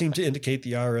 this would seem to indicate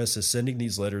the IRS is sending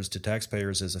these letters to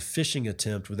taxpayers as a phishing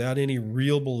attempt without any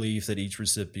real belief that each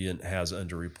recipient has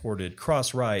underreported.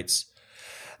 Cross writes,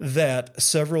 that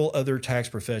several other tax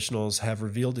professionals have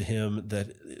revealed to him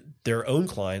that their own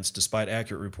clients, despite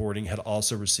accurate reporting, had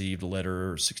also received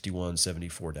letter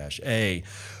 6174-A.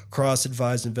 Cross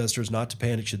advised investors not to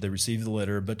panic should they receive the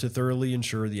letter, but to thoroughly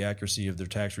ensure the accuracy of their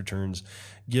tax returns,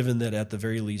 given that at the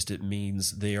very least it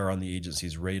means they are on the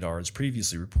agency's radar. As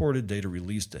previously reported, data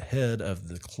released ahead of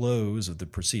the close of the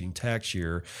preceding tax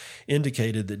year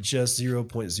indicated that just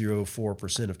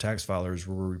 0.04% of tax filers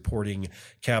were reporting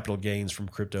capital gains from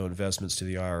crypto investments to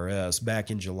the IRS.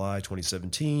 Back in July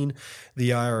 2017,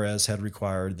 the IRS had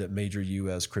required that major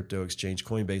U.S. crypto exchange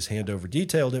Coinbase hand over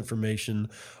detailed information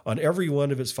on every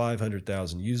one of its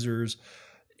 500,000 users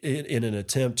in an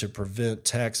attempt to prevent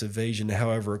tax evasion.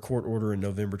 However, a court order in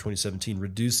November 2017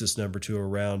 reduced this number to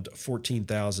around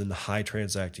 14,000 high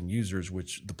transacting users,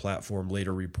 which the platform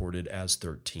later reported as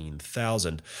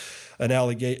 13,000.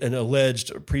 An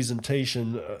alleged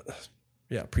presentation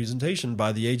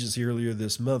by the agency earlier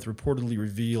this month reportedly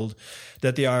revealed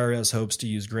that the IRS hopes to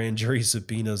use grand jury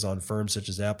subpoenas on firms such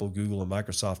as Apple, Google, and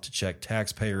Microsoft to check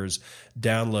taxpayers'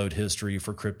 download history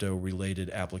for crypto-related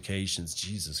applications.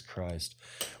 Jesus Christ.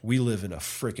 We live in a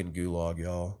frickin' gulag,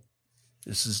 y'all.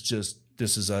 It's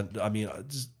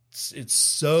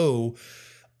so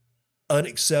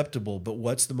unacceptable. But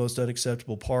what's the most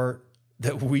unacceptable part?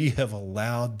 That we have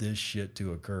allowed this shit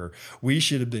to occur. We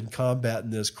should have been combating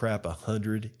this crap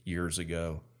 100 years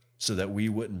ago so that we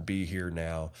wouldn't be here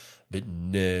now. But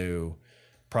no,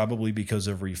 probably because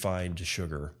of refined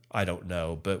sugar. I don't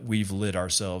know, but we've let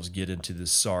ourselves get into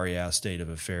this sorry ass state of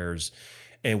affairs,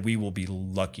 and we will be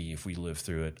lucky if we live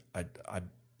through it.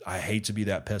 I hate to be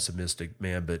that pessimistic,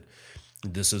 man, but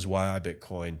this is why I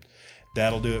Bitcoin.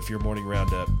 That'll do it for your morning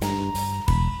roundup.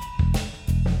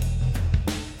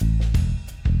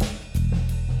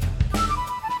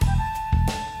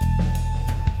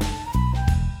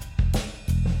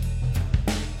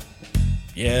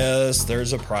 Yes,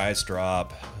 there's a price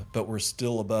drop, but we're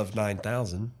still above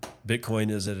 9,000. Bitcoin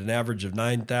is at an average of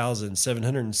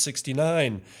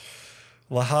 9,769.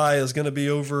 The high is going to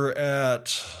be over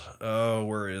at,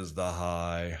 where is the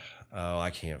high? Oh,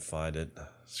 I can't find it.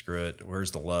 Screw it.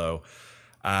 Where's the low?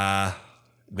 Man,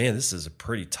 this is a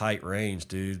pretty tight range,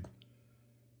 dude.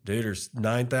 There's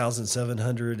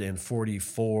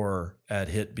 9,744 at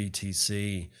hit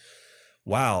BTC.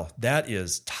 Wow, that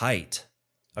is tight.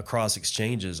 Across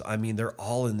exchanges. I mean, they're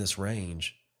all in this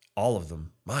range. All of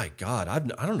them. My God, I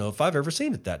don't know if I've ever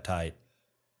seen it that tight.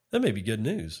 That may be good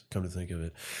news, come to think of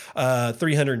it.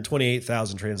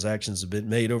 328,000 transactions have been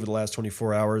made over the last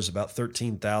 24 hours, about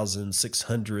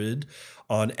 13,600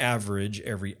 on average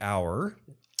every hour.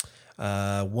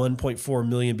 1.4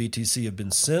 million BTC have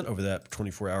been sent over that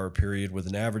 24-hour period, with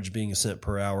an average being sent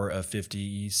per hour of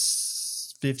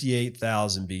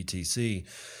 58,000 BTC.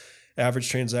 Average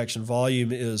transaction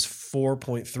volume is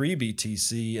 4.3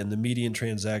 BTC, and the median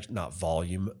transaction, not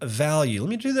volume, value. Let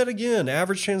me do that again.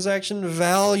 Average transaction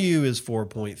value is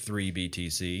 4.3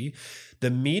 BTC. The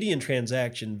median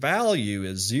transaction value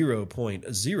is 0.033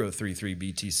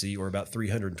 BTC, or about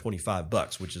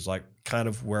 $325, which is like kind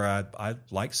of where I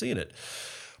like seeing it.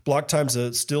 Block time's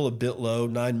still a bit low,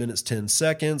 9 minutes, 10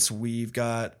 seconds. We've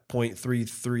got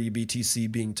 0.33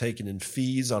 BTC being taken in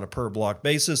fees on a per block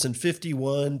basis, and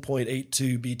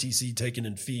 51.82 BTC taken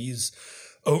in fees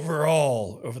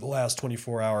overall over the last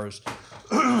 24 hours.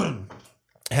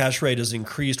 Hash rate has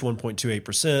increased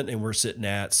 1.28%, and we're sitting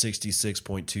at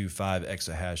 66.25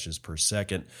 exahashes per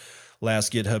second.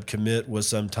 Last GitHub commit was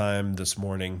sometime this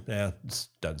morning.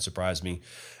 Doesn't surprise me.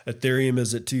 Ethereum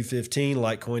is at 215.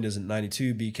 Litecoin is at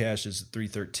 92. Bcash is at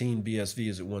 313. BSV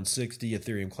is at 160.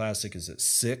 Ethereum Classic is at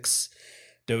 6.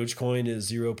 Dogecoin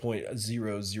is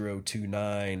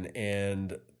 0.0029.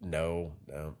 And no.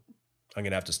 I'm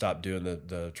going to have to stop doing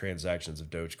the transactions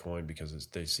of Dogecoin because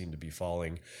they seem to be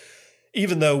falling.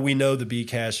 Even though we know the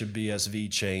Bcash and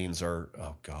BSV chains are,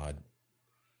 oh God,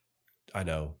 I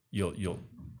know you're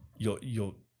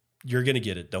going to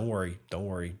get it. Don't worry.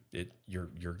 You're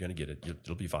going to get it.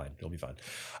 It'll be fine.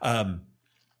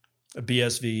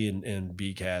 BSV and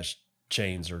Bcash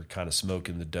chains are kind of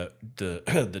smoking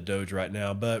the Doge right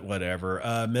now, but whatever.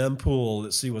 Mempool,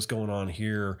 let's see what's going on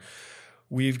here.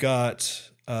 We've got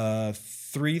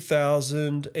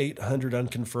 3,800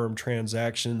 unconfirmed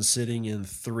transactions sitting in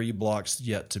 3 blocks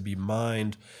yet to be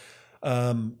mined.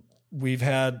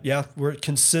 We're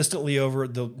consistently over,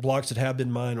 the blocks that have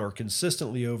been mined are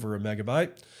consistently over a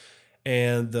megabyte,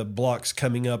 and the blocks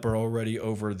coming up are already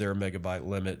over their megabyte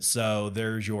limit. So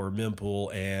there's your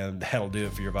mempool, and that'll do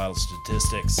it for your vital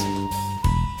statistics.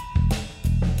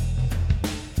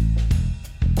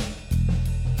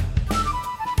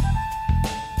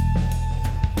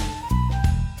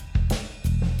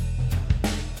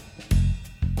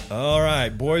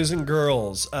 right, boys and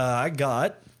girls. I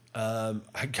got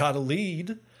a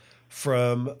lead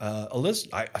from a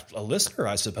listener,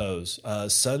 I suppose.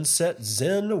 Sunset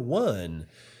Zen 1,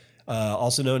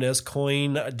 also known as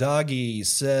Coin Doggy,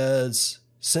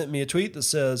 sent me a tweet that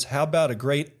says, "How about a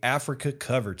great Africa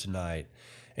cover tonight?"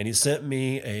 And he sent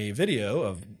me a video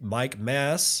of Mike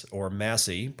Mass, or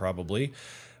Massey probably,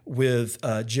 with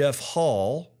Jeff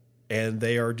Hall, and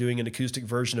they are doing an acoustic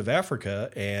version of Africa,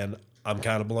 and I'm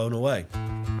kind of blown away.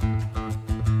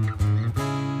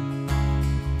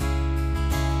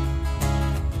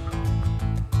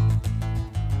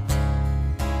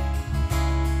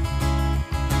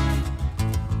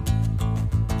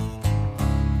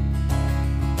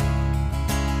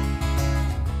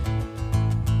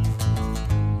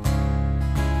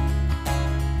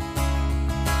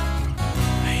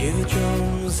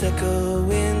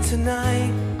 Echoing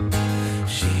tonight,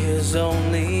 she hears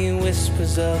only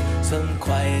whispers of some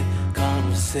quiet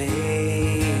conversation.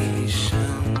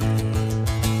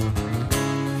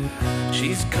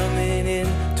 She's coming in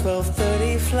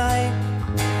 12:30 flight.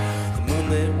 The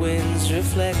moonlit winds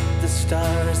reflect the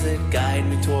stars that guide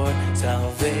me toward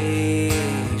salvation.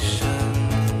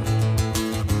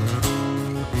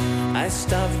 I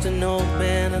stopped an old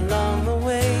man along the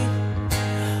way,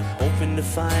 hoping to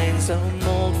find some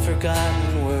old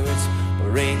forgotten words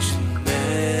or ancient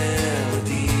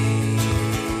melody.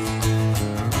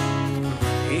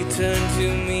 He turned to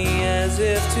me as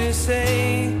if to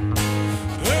say,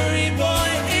 "Hurry, boy,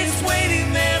 it's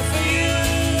waiting there for you.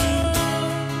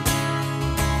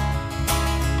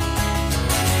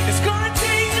 It's gonna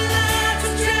take a lot to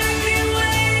drag me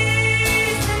away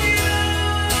from you.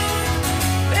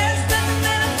 There's nothing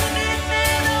that a hundred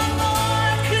men or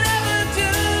more could ever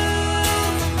do.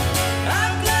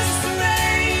 I've blessed the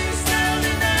rains down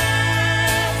in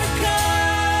Africa.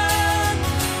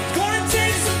 It's gonna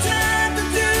take some time to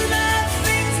do the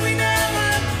things we never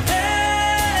had."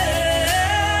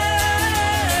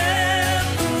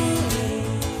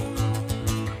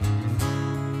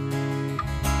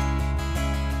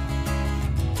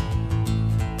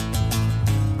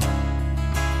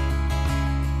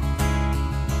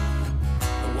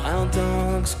 The wild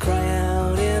dogs cry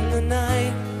out in the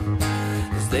night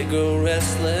as they grow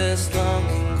restless,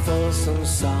 longing for some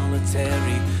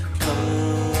solitary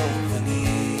company.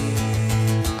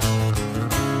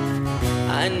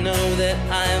 I know that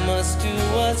I must do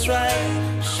what's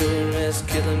right, sure as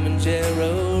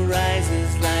Kilimanjaro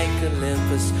rises like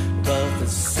Olympus above the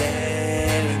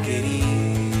Serengeti.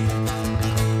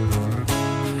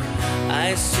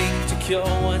 I seek to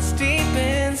cure what's deep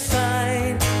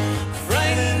inside,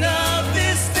 frightened of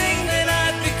this thing that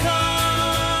I've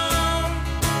become.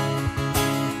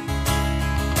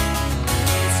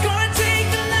 It's gonna take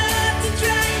a lot to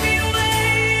drag me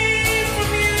away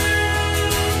from you.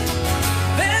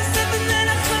 There's nothing that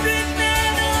a hundred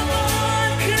men or more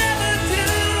could ever do.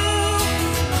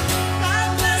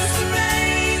 I've blessed the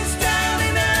rains down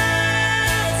in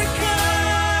Africa.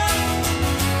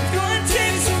 It's gonna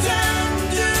take some time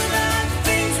to do the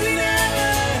things we never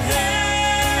had.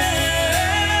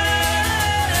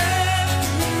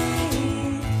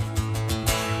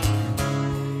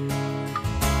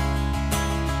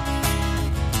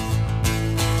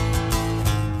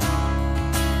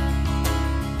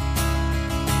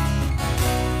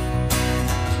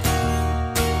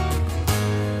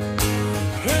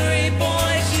 Hurry,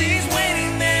 boy, she's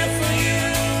waiting there for you.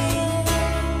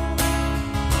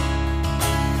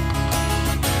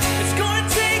 It's gonna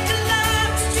take a lot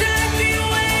to drag me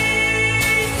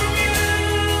away from you.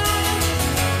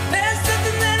 There's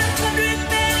nothing that a hundred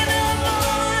men or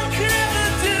more could ever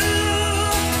do.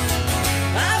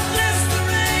 I've blessed the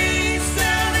rains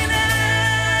down in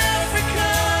Africa.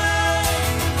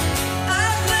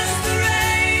 I've blessed the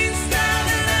rains down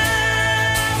in Africa.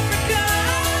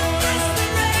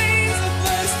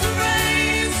 Bless the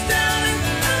rains down in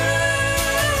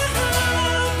Africa.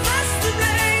 Bless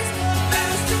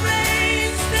the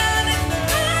rains down in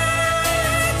Africa.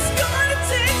 It's gonna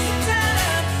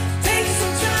take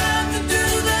some time to do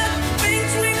the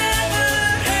things we never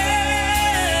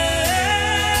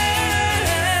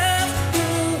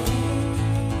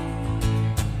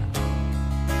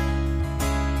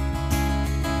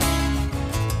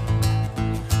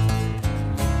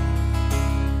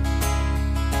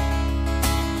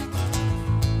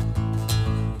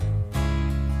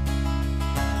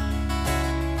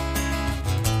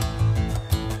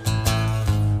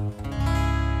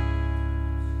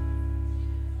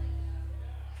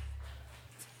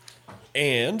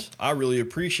And I really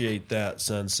appreciate that,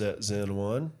 Sunset Zen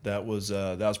 1. That was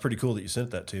pretty cool that you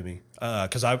sent that to me,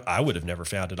 because I would have never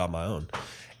found it on my own.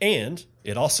 And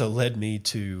it also led me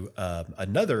to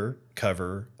another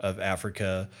cover of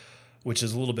Africa, which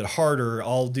is a little bit harder.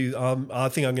 I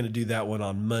think I'm going to do that one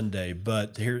on Monday.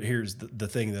 But here's the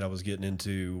thing that I was getting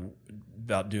into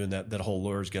about doing that whole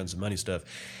Lawyers, Guns, and Money stuff.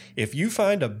 If you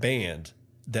find a band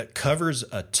that covers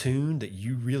a tune that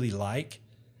you really like,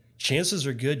 chances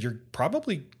are good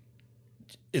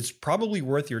it's probably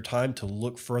worth your time to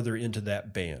look further into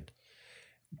that band.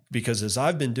 Because as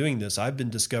I've been doing this, I've been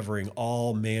discovering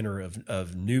all manner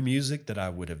of new music that I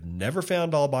would have never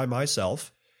found all by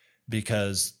myself,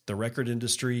 because the record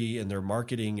industry and their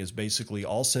marketing is basically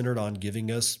all centered on giving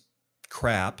us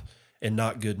crap and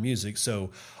not good music.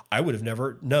 So I would have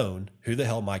never known who the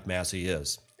hell Mike Massey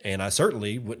is. And I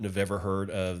certainly wouldn't have ever heard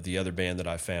of the other band that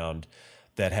I found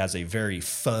that has a very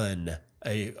fun,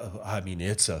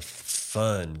 it's a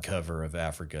fun cover of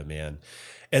Africa, man.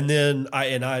 And then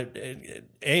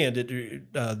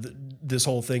this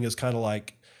whole thing is kind of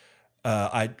like,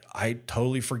 I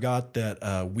totally forgot that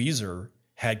Weezer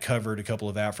had covered a couple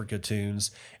of Africa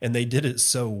tunes, and they did it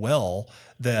so well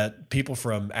that people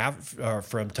from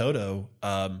Toto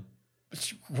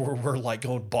were like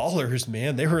going ballers,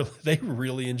 man. They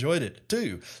really enjoyed it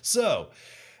too. So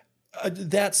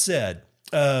that said,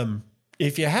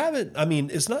 if you haven't,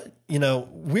 it's not,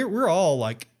 we're all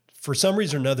like, for some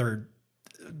reason or another,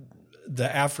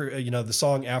 the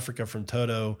song Africa from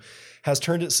Toto has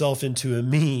turned itself into a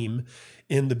meme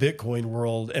in the Bitcoin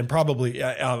world. And probably,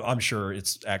 I'm sure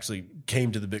it's actually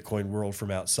came to the Bitcoin world from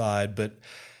outside, but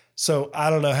so I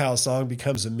don't know how a song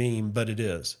becomes a meme, but it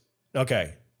is.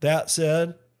 Okay. That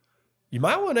said, you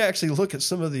might want to actually look at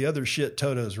some of the other shit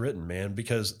Toto's written, man,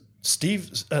 because Steve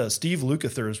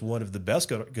Lukather is one of the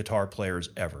best guitar players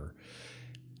ever.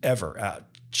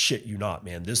 Shit you not,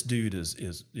 man. This dude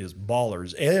is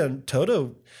ballers. And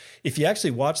Toto, if you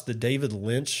actually watch the David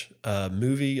Lynch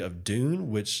movie of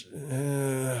Dune, which,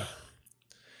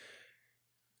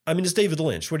 it's David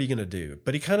Lynch. What are you going to do?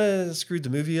 But he kind of screwed the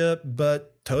movie up.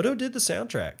 But Toto did the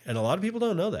soundtrack, and a lot of people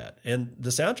don't know that. And the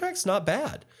soundtrack's not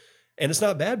bad. And it's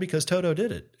not bad because Toto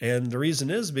did it. And the reason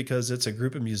is because it's a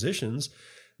group of musicians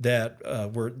that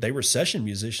were session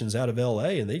musicians out of LA,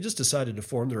 and they just decided to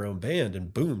form their own band,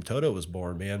 and boom, Toto was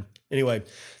born, man. Anyway,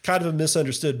 kind of a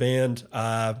misunderstood band.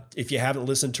 If you haven't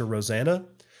listened to Rosanna,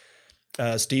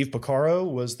 Steve Porcaro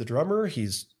was the drummer.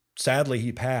 Sadly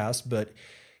he passed, but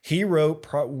he wrote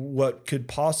what could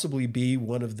possibly be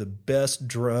one of the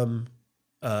best rhythm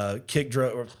drum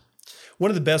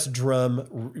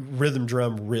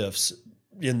riffs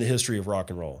in the history of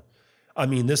rock and roll.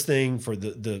 This thing for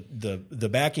the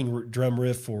backing drum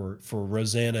riff for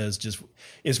Rosanna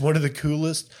is one of the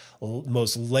coolest,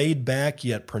 most laid back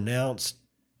yet pronounced,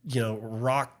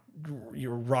 rock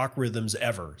rhythms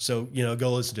ever. So,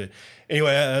 go listen to it.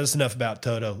 Anyway, that's enough about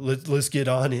Toto. Let's get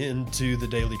on into the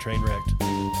Daily Trainwreck.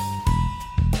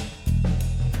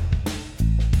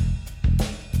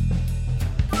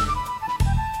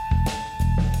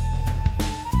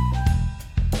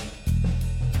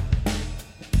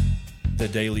 The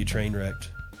Daily Trainwreck.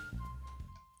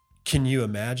 Can you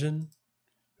imagine?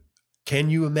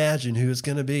 Can you imagine who it's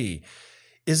going to be?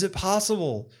 Is it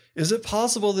possible? Is it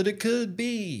possible that it could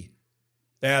be?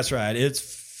 That's right. It's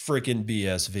freaking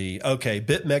BSV. Okay.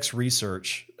 BitMEX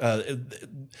Research.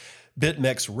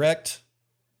 BitMEX Wrecked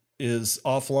is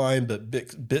offline, but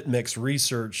BitMEX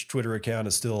Research Twitter account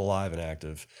is still alive and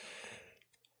active.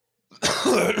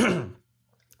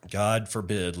 God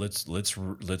forbid. Let's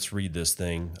read this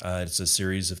thing. It's a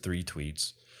series of 3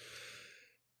 tweets.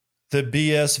 The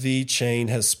BSV chain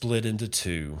has split into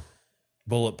 2.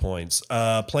 Bullet points.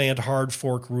 Planned hard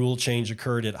fork rule change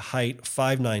occurred at height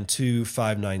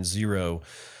 592590.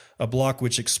 A block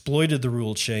which exploited the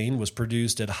rule chain was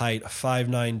produced at height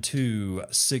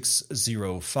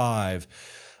 592605.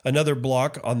 Another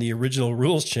block on the original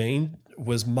rules chain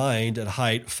was mined at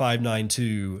height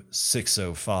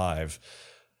 592605.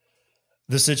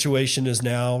 The situation is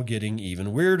now getting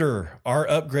even weirder. Our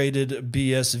upgraded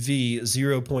BSV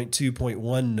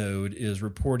 0.2.1 node is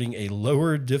reporting a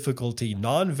lower difficulty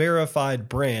non-verified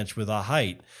branch with a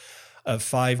height of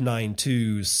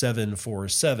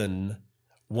 592747,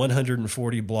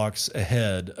 140 blocks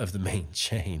ahead of the main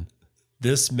chain.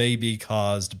 This may be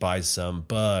caused by some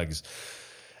bugs.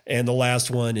 And the last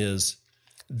one is,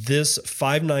 this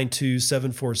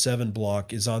 592747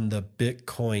 block is on the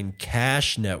Bitcoin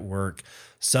Cash network.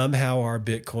 Somehow our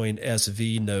Bitcoin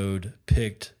SV node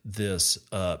picked this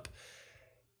up.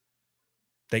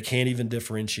 They can't even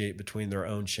differentiate between their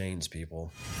own chains,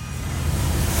 people.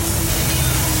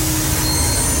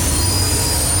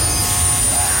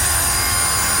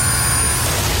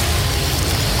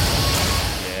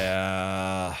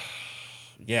 Yeah.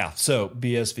 yeah, so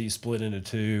BSV split into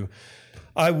two.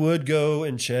 I would go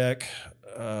and check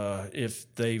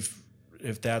if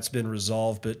that's been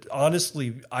resolved, but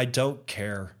honestly, I don't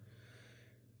care.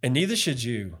 And neither should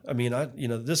you. I mean,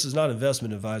 this is not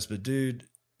investment advice, but dude,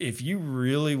 if you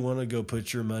really want to go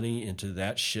put your money into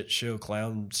that shit show,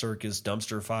 clown circus,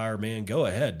 dumpster fire, man, go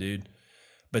ahead, dude.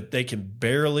 But they can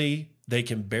barely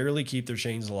keep their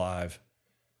chains alive.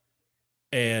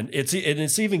 And it's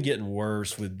even getting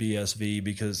worse with BSV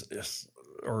because,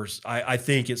 I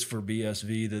think it's for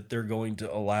BSV that they're going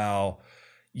to allow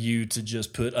you to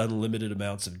just put unlimited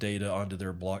amounts of data onto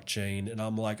their blockchain. And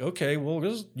I'm like, okay, well,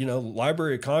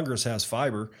 Library of Congress has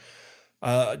fiber.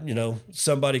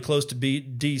 Somebody close to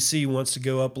DC wants to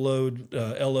go upload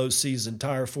LOC's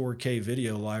entire 4K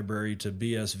video library to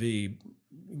BSV.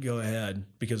 Go ahead,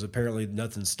 because apparently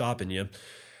nothing's stopping you.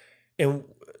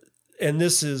 And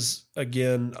this is,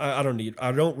 again, I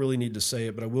don't really need to say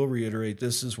it, but I will reiterate,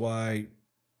 this is why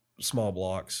small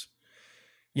blocks.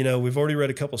 We've already read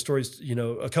a couple of stories,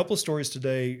 a couple of stories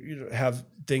today, have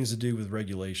things to do with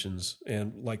regulations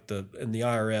and the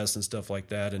IRS and stuff like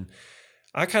that. And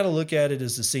I kind of look at it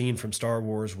as the scene from Star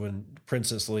Wars when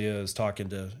Princess Leia is talking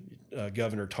to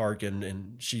Governor Tarkin,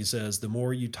 and she says, the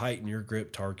more you tighten your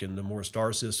grip, Tarkin, the more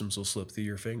star systems will slip through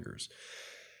your fingers.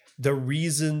 The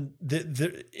reason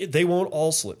that they won't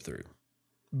all slip through,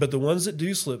 but the ones that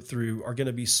do slip through are going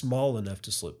to be small enough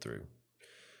to slip through.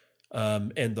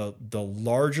 And the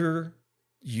larger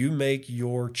you make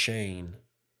your chain,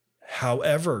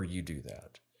 however you do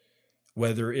that,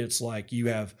 whether it's like you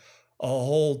have a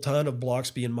whole ton of blocks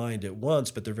being mined at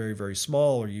once, but they're very, very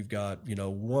small, or you've got,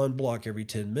 one block every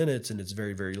 10 minutes and it's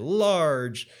very, very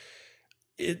large.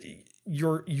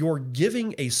 You're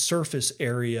giving a surface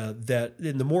area that,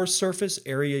 and the more surface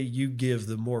area you give,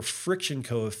 the more friction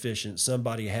coefficient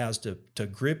somebody has to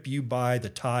grip you by the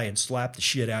tie and slap the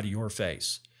shit out of your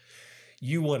face.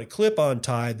 You want a clip-on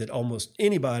tie that almost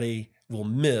anybody will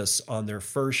miss on their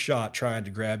first shot trying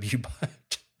to grab you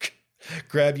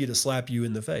to slap you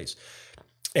in the face.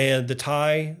 And the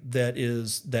tie that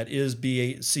is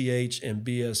BCH and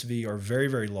BSV are very,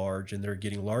 very large, and they're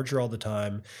getting larger all the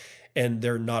time, and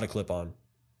they're not a clip-on.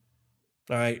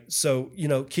 All right. So,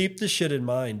 keep this shit in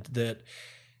mind that,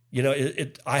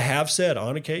 I have said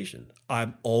on occasion,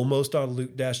 I'm almost on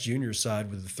Luke Dash Jr.'s side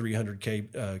with the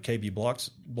 300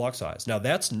 block size. Now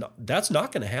that's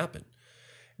not going to happen,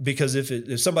 because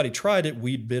if somebody tried it,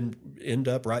 we'd end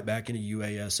up right back in a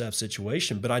UASF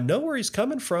situation. But I know where he's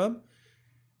coming from.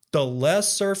 The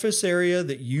less surface area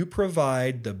that you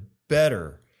provide, the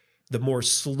better. The more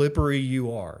slippery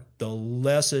you are, the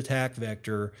less attack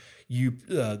vector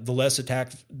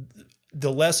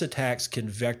the less attacks can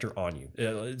vector on you.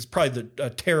 It's probably a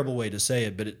terrible way to say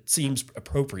it, but it seems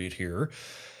appropriate here.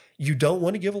 You don't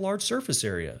want to give a large surface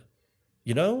area.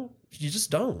 You just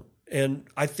don't. And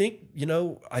I think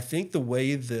the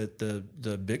way that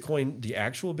the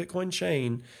actual Bitcoin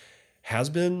chain has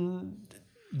been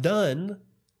done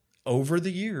over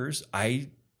the years, I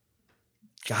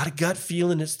got a gut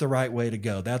feeling it's the right way to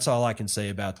go. That's all I can say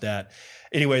about that.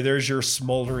 Anyway, there's your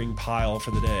smoldering pile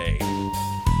for the day.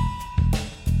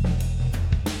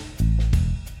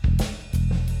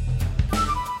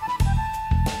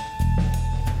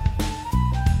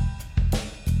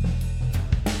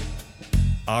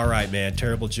 All right, man.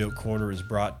 Terrible Joke Corner is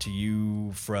brought to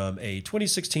you from a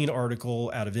 2016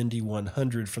 article out of Indy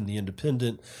 100 from The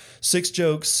Independent. 6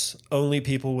 jokes only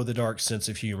people with a dark sense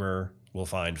of humor will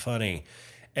find funny.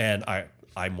 And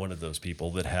I'm one of those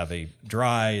people that have a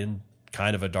dry and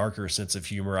kind of a darker sense of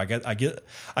humor. I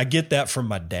get that from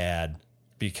my dad,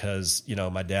 because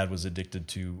my dad was addicted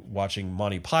to watching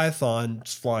Monty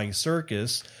Python's Flying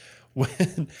Circus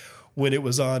when it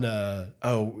was on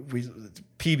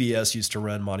PBS used to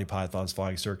run Monty Python's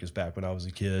Flying Circus back when I was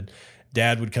a kid.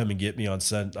 Dad would come and get me on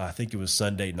I think it was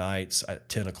Sunday nights at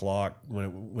 10 o'clock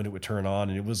when it would turn on,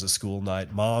 and it was a school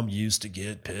night. Mom used to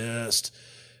get pissed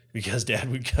because Dad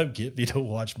would come get me to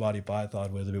watch Monty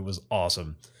Python with him. It was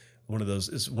awesome.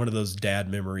 It's one of those dad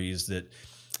memories that,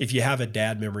 if you have a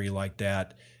dad memory like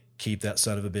that, keep that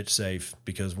son of a bitch safe,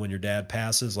 because when your dad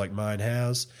passes, like mine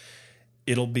has,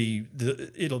 it'll be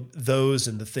those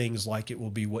and the things like it will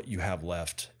be what you have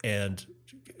left. And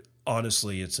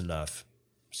honestly, it's enough.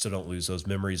 So don't lose those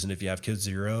memories. And if you have kids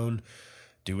of your own,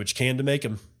 do what you can to make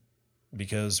them,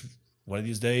 because one of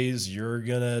these days you're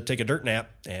going to take a dirt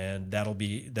nap, and that'll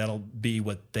be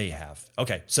what they have.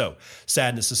 Okay. So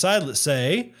sadness aside, let's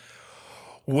say,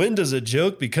 when does a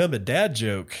joke become a dad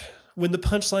joke? When the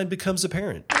punchline becomes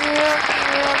apparent.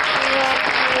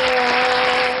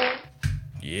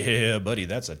 Yeah, buddy,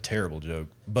 that's a terrible joke,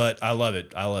 but I love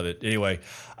it. I love it. Anyway,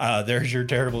 there's your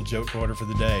terrible joke corner for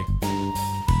the day.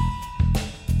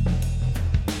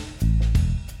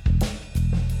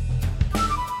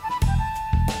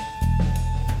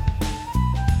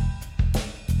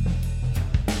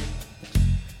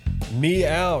 Me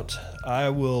out. I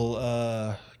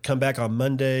will come back on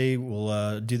Monday.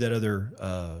 We'll do that other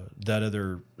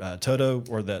Toto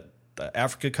or that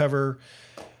Africa cover.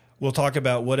 We'll talk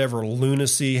about whatever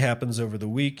lunacy happens over the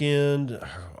weekend.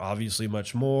 Obviously,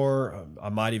 much more. I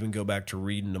might even go back to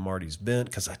reading the Marty's Bent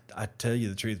because I tell you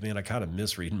the truth, man, I kind of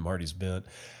miss reading Marty's Bent.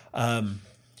 And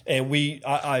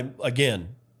I again,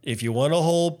 if you want to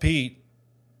hold Peter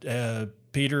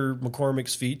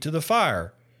McCormick's feet to the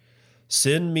fire,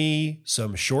 send me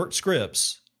some short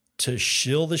scripts to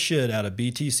shill the shit out of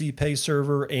BTC Pay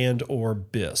Server and or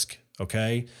Bisq.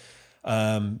 Okay.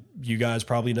 You guys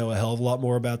probably know a hell of a lot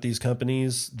more about these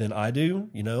companies than I do.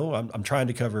 You know, I'm trying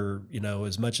to cover,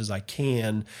 as much as I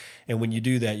can. And when you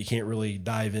do that, you can't really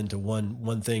dive into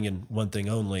one thing and one thing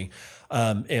only.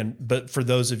 But for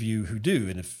those of you who do,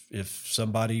 and if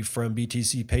somebody from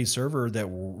BTC Pay Server that,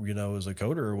 is a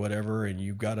coder or whatever, and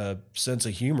you've got a sense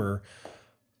of humor,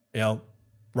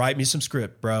 write me some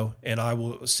script, bro. And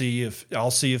I'll see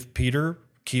if Peter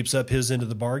keeps up his end of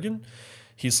the bargain.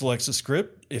 He selects a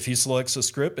script. If he selects a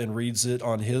script and reads it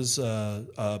on his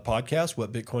podcast,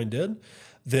 What Bitcoin Did,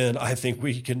 then I think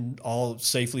we can all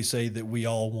safely say that we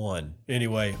all won.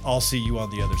 Anyway, I'll see you on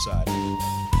the other side.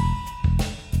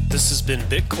 This has been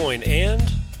Bitcoin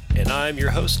and I'm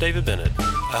your host, David Bennett.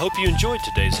 I hope you enjoyed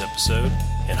today's episode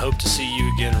and hope to see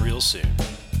you again real soon.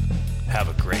 Have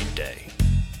a great day.